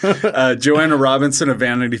hoot. Joanna Robinson of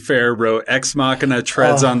Vanity Fair wrote, Ex Machina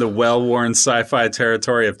treads on the well-worn sci-fi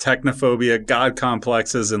territory of technophobia, god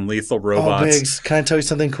complexes, and lethal robots. Oh, Biggs, can I tell you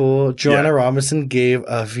something cool? Joanna Robinson gave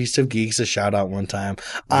Feast of Geeks a shout out one time.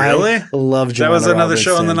 Really? I love Joanna That was another Robinson.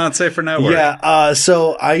 show on the Not Safer Network. Yeah.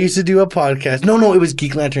 So I used to do a podcast. No, it was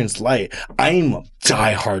Geek Lanterns Light. I'm a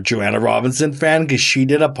diehard Joanna Robinson fan because she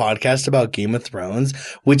did a podcast about Game of Thrones,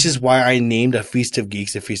 which is why I named A Feast of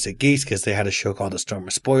Geeks A Feast of Geeks, because they had a show called A Storm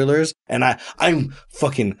of Spoilers. And I'm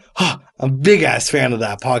fucking, I'm a big ass fan of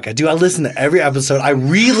that podcast. Dude, I listen to every episode. I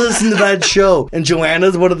re-listen to that show. And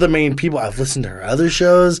Joanna's one of the main people. I've listened to her other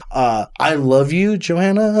shows. I love you,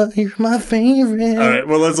 Joanna. You're my favorite. All right,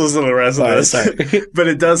 well, let's listen to the rest of this. Sorry. But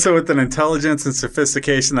it does so with an intelligence and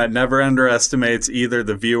sophistication that never underestimates either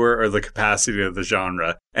the viewer or the capacity of the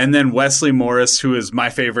genre. And then Wesley Morris, who is my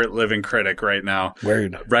favorite living critic right now,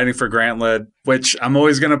 writing for Grantland, which I'm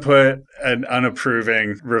always going to put an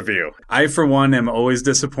unapproving review. I, for one, am always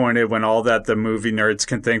disappointed when all that the movie nerds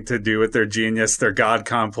can think to do with their genius, their god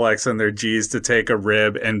complex, and their G's to take a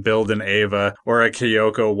rib and build an Ava or a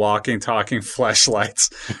Kyoko walking, talking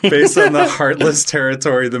fleshlights. Based on the heartless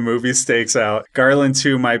territory the movie stakes out, Garland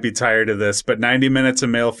too might be tired of this, but 90 minutes of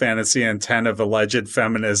male fantasy and 10 of alleged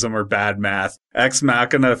feminism or bad math. Ex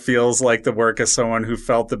Machina feels like the work of someone who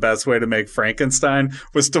felt the best way to make Frankenstein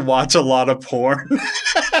was to watch a lot of porn.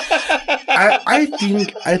 I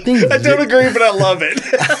think I don't agree, but I love it.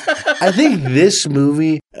 I think this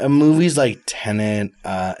movie, movies like Tenet,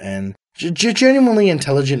 and genuinely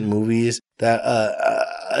intelligent movies that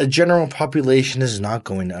a general population is not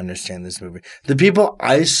going to understand this movie. The people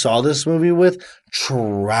I saw this movie with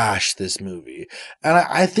trashed this movie. And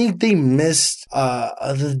I think they missed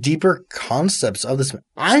the deeper concepts of this.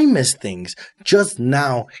 I missed things just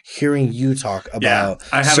now hearing you talk about.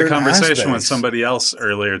 I had a conversation aspects with somebody else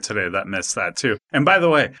earlier today that missed that too. And by the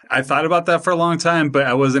way, I thought about that for a long time, but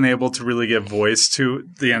I wasn't able to really give voice to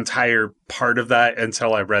the entire part of that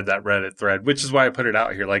until I read that Reddit thread, which is why I put it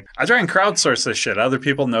out here. Like, I try and crowdsource this shit. Other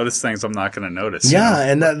people notice things I'm not going to notice. Yeah,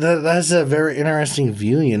 and that's a very interesting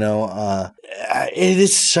view, you know. It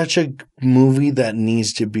is such a movie that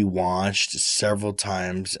needs to be watched several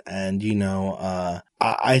times. And, you know,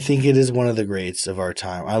 I think it is one of the greats of our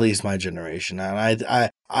time, at least my generation. And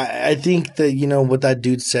I think that, you know, what that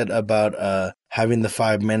dude said about having the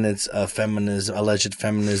 5 minutes of feminism, alleged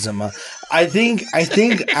feminism. I think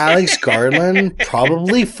Alex Garland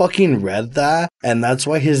probably fucking read that, and that's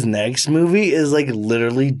why his next movie is like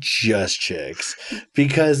literally just chicks,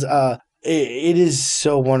 because It is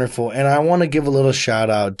so wonderful. And I want to give a little shout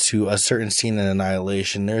out to a certain scene in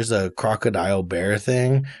Annihilation. There's a crocodile bear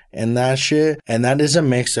thing in that shit. And that is a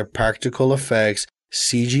mix of practical effects,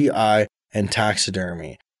 CGI, and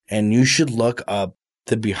taxidermy. And you should look up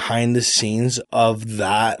the behind the scenes of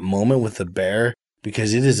that moment with the bear,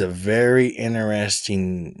 because it is a very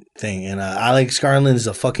interesting thing. And Alex Garland is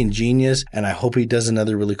a fucking genius, and I hope he does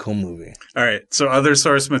another really cool movie. All right. So other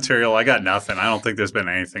source material, I got nothing. I don't think there's been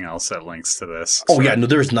anything else that links to this. Oh, yeah. No,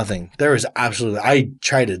 there is nothing. There is absolutely. I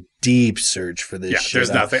tried a deep search for this shit.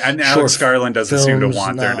 There's nothing. And Alex Garland doesn't seem to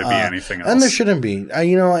want there to be anything else. And there shouldn't be.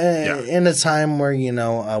 In a time where,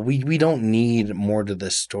 we don't need more to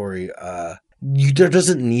this story. There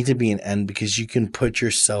doesn't need to be an end because you can put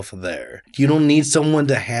yourself there. You don't need someone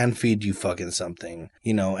to hand feed you fucking something,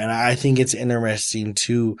 and I think it's interesting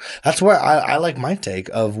too. That's why I like my take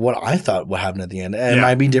of what I thought would happen at the end. It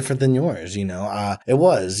might be different than yours, it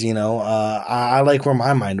was, I like where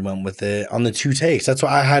my mind went with it on the 2 takes. That's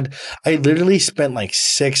why I literally spent like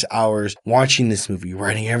 6 hours watching this movie,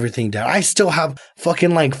 writing everything down. I still have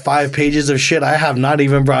fucking like 5 pages of shit I have not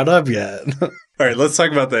even brought up yet. All right, let's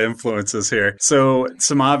talk about the influences here. So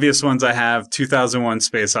some obvious ones I have: 2001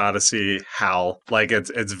 Space Odyssey, HAL. Like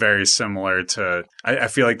it's very similar to, I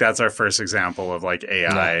feel like that's our first example of like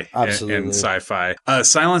AI in sci-fi.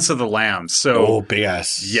 Silence of the Lambs. So big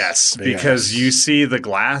ass. Yes, because you see the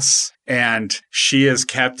glass and she is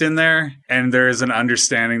kept in there, and there is an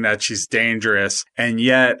understanding that she's dangerous, and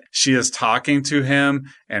yet she is talking to him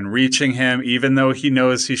and reaching him, even though he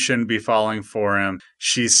knows he shouldn't be falling for him.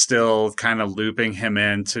 She's still kind of looping him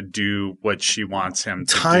in to do what she wants him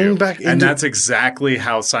to do. And that's exactly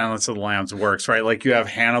how Silence of the Lambs works, right? Like you have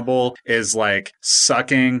Hannibal is like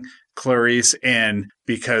sucking Clarice in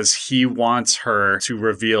because he wants her to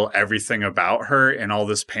reveal everything about her and all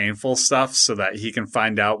this painful stuff so that he can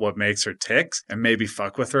find out what makes her tick and maybe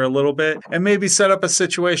fuck with her a little bit and maybe set up a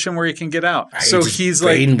situation where he can get out. So he's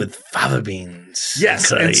like with fava beans. Yes.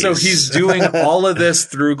 Clarice. And so he's doing all of this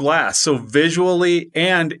through glass. So visually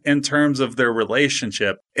and in terms of their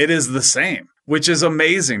relationship, it is the same. Which is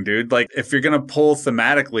amazing, dude. Like if you're going to pull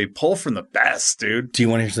thematically, pull from the best, dude. Do you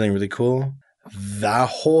want to hear something really cool? That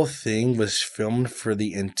whole thing was filmed for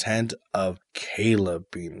the intent of Caleb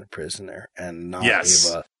being the prisoner and not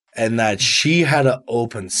Ava. And that she had an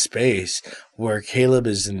open space where Caleb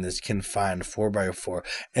is in this confined 4x4.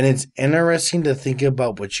 And it's interesting to think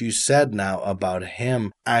about what you said now about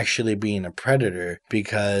him actually being a predator,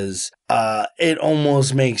 because it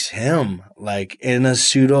almost makes him, like, in a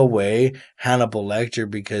pseudo way, Hannibal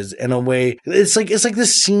Lecter, because in a way, it's like the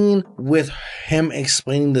scene with him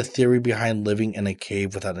explaining the theory behind living in a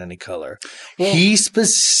cave without any color. Yeah. He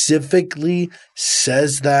specifically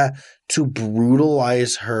says that to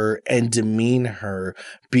brutalize her and demean her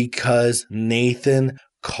because Nathan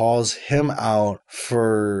calls him out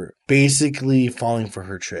for basically falling for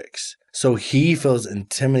her tricks. So he feels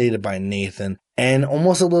intimidated by Nathan and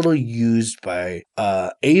almost a little used by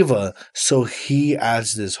Ava. So he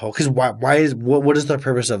adds this whole, because what is the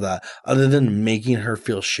purpose of that other than making her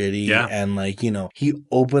feel shitty? Yeah. And he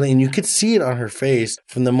openly, and you could see it on her face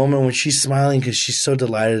from the moment when she's smiling because she's so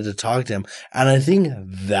delighted to talk to him. And I think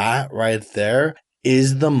that right there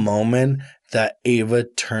is the moment that Ava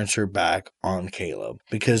turns her back on Caleb,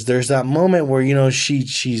 because there's that moment where,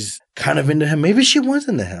 she's kind of into him. Maybe she was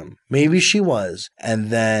into him. Maybe she was. And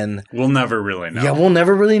then we'll never really know. Yeah, we'll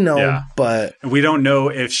never really know. But we don't know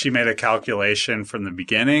if she made a calculation from the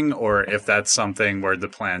beginning or if that's something where the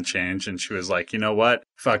plan changed and she was like, you know what?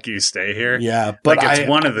 Fuck you, stay here. Yeah, but like it's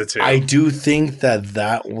one of the two. I do think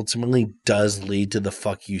that ultimately does lead to the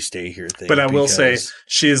fuck you, stay here thing. But I will say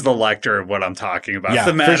she is the Lecter of what I'm talking about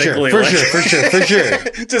thematically. For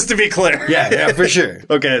sure. Just to be clear. Yeah, for sure.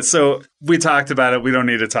 Okay, so we talked about it. We don't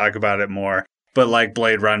need to talk about it more. But like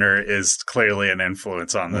Blade Runner is clearly an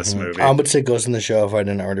influence on this movie. I would say Ghost in the Shell if I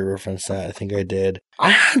didn't already reference that. I think I did.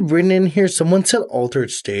 I had written in here, someone said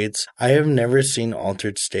Altered States. I have never seen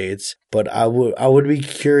Altered States, but I would be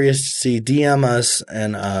curious to see. DM us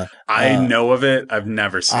and I know of it. I've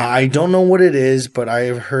never seen it. I don't know what it is, but I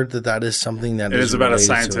have heard that is something that is about a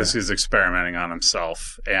scientist who's experimenting on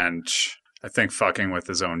himself and I think fucking with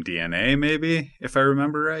his own DNA, maybe, if I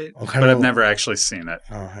remember right. But I've never actually seen it.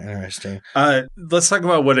 Oh, interesting. Let's talk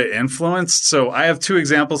about what it influenced. So I have 2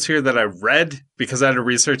 examples here that I read because I had to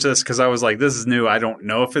research this because I was like, this is new. I don't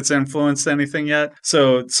know if it's influenced anything yet.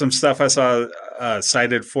 So some stuff I saw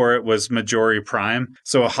cited for it was Majori Prime.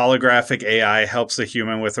 So a holographic AI helps a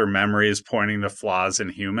human with her memories, pointing to flaws in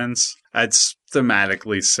humans. It's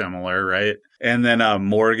thematically similar, right? And then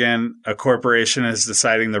Morgan, a corporation is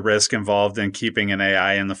deciding the risk involved in keeping an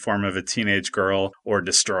AI in the form of a teenage girl or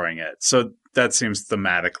destroying it. So that seems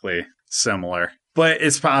thematically similar. But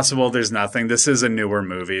it's possible there's nothing. This is a newer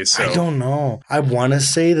movie, so I don't know. I want to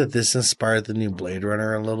say that this inspired the new Blade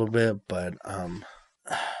Runner a little bit, but I'm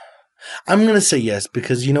going to say yes,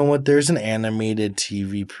 because you know what? There's an animated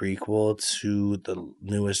TV prequel to the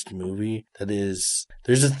newest movie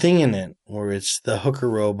there's a thing in it where it's the hooker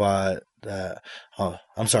robot that,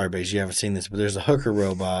 I'm sorry, Baze, you haven't seen this, but there's a hooker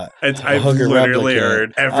robot. I've literally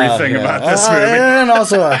heard everything about this movie. And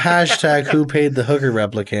also a hashtag who paid the hooker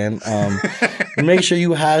replicant. Make sure you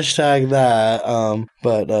hashtag that.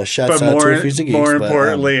 But shouts out to Refuse to Geeks. More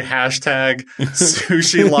importantly, hashtag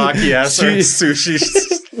sushi lock yes or sushi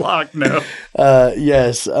lock no.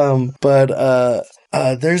 Yes.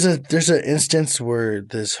 There's an instance where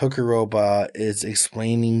this hooker robot is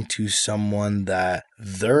explaining to someone that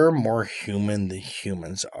they're more human than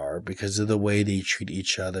humans are because of the way they treat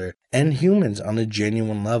each other and humans on a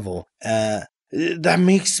genuine level. That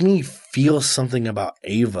makes me feel something about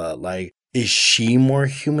Ava. Like, is she more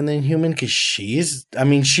human than human? Because she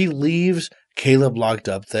leaves Caleb locked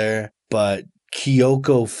up there, but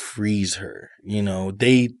Kyoko frees her. You know,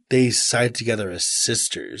 they side together as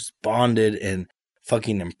sisters, bonded in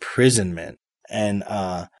fucking imprisonment. And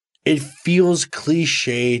it feels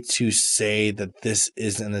cliche to say that this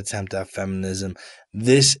is an attempt at feminism.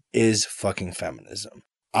 This is fucking feminism.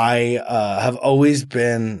 I have always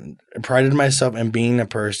prided myself in being a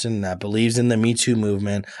person that believes in the Me Too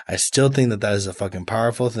movement. I still think that is a fucking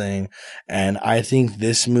powerful thing. And I think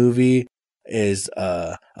this movie is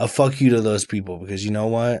a fuck you to those people, because you know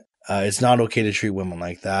what? It's not okay to treat women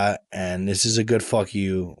like that. And this is a good fuck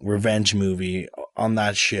you revenge movie on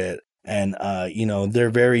that shit. And, they're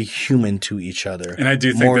very human to each other. And I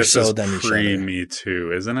do think this is pre-Me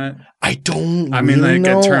Too, isn't it? I don't I mean, like,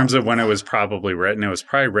 in terms of when it was probably written, it was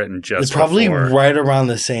probably written just It's probably before. Right around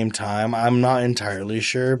the same time. I'm not entirely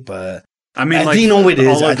sure, but I mean, like, it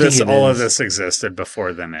is. All of this existed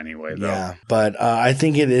before then anyway, though. Yeah, but I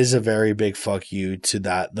think it is a very big fuck you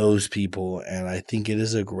to those people. And I think it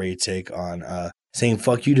is a great take on saying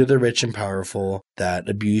fuck you to the rich and powerful that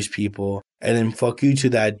abuse people. And then fuck you to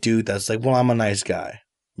that dude that's like, well, I'm a nice guy.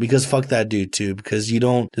 Because fuck that dude too, because you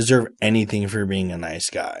don't deserve anything for being a nice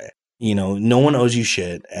guy. You know, no one owes you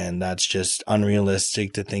shit, and that's just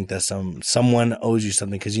unrealistic to think that someone owes you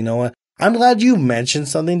something. Because you know what? I'm glad you mentioned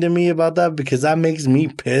something to me about that, because that makes me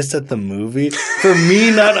pissed at the movie for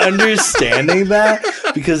me not understanding that.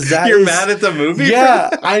 Because You're mad at the movie? Yeah,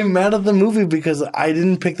 I'm mad at the movie because I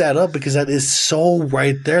didn't pick that up, because that is so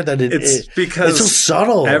right there that it's so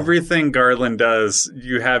subtle. Everything Garland does,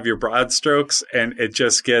 you have your broad strokes, and it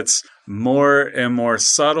just gets more and more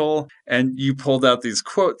subtle. And you pulled out these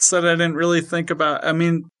quotes that I didn't really think about. I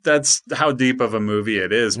mean, that's how deep of a movie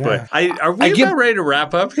it is. Yeah. But are we about ready to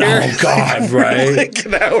wrap up here? Oh, God, right? Like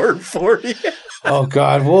an hour and 40. Oh,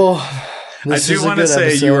 God. Well, I do want to say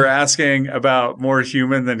episode. You were asking about more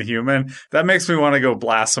human than human. That makes me want to go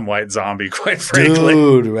blast some White Zombie, quite frankly.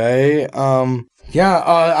 Dude, right?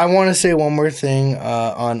 I want to say one more thing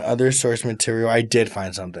on other source material. I did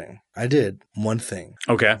find something. I did. One thing.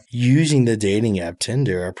 Okay. Using the dating app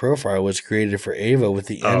Tinder, a profile was created for Ava with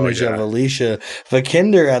the image of Alicia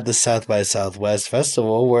Vikander at the South by Southwest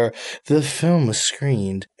Festival, where the film was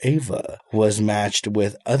screened. Ava was matched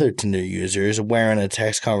with other Tinder users, wherein a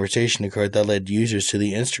text conversation occurred that led users to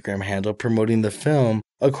the Instagram handle promoting the film.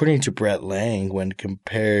 According to Brett Lang, when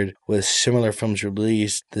compared with similar films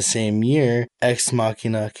released the same year, Ex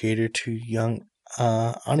Machina catered to young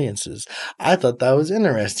audiences. I thought that was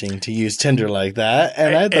interesting to use Tinder like that,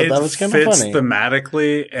 and I thought that was kind of funny. It fits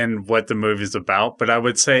thematically and what the movie's about, but I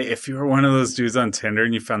would say if you were one of those dudes on Tinder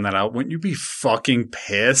and you found that out, wouldn't you be fucking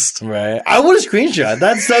pissed? Right. I would have screenshot.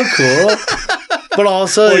 That's so cool. But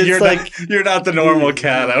also, you're not the normal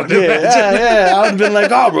cat, I would imagine. Yeah. I would have been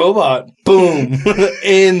like, oh, robot. Boom.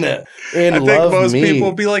 I think most people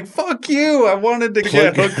would be like, fuck you. I wanted to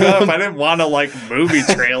get hooked up. I didn't want a, movie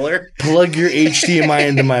trailer. Plug your HDMI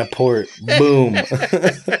into my port. Boom.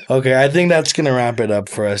 Okay, I think that's going to wrap it up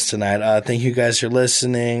for us tonight. Thank you guys for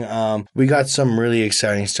listening. We got some really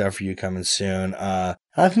exciting stuff for you coming soon. I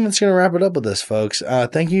think that's going to wrap it up with us, folks.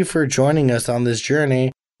 Thank you for joining us on this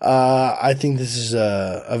journey. I think this is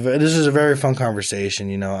a very fun conversation.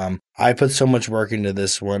 You know, I put so much work into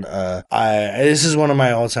this one. This is one of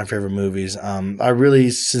my all-time favorite movies. I really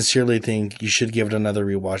sincerely think you should give it another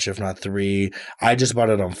rewatch, if not 3. I just bought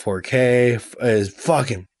it on 4K. It's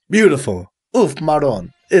fucking beautiful. Oof,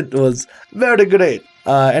 maron. It was very great.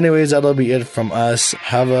 Anyways, that'll be it from us.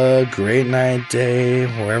 Have a great night, day,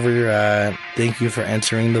 wherever you're at. Thank you for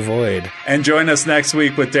entering the void. And join us next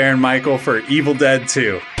week with Darren Michael for Evil Dead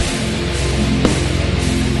 2.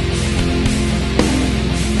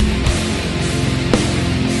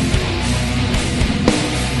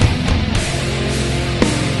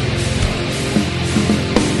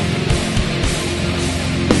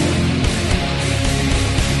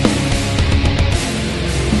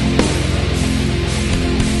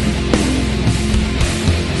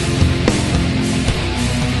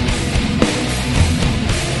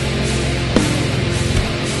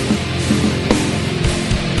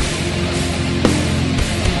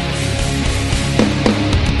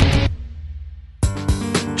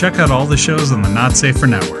 Check out all the shows on the Not Safer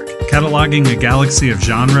Network. Cataloging a galaxy of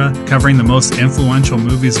genre, covering the most influential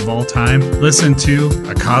movies of all time, listen to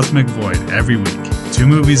A Cosmic Void every week. 2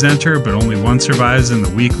 movies enter, but only one survives in the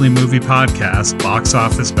weekly movie podcast, Box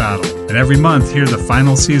Office Battle. And every month, hear the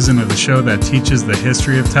final season of the show that teaches the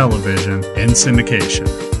history of television in syndication.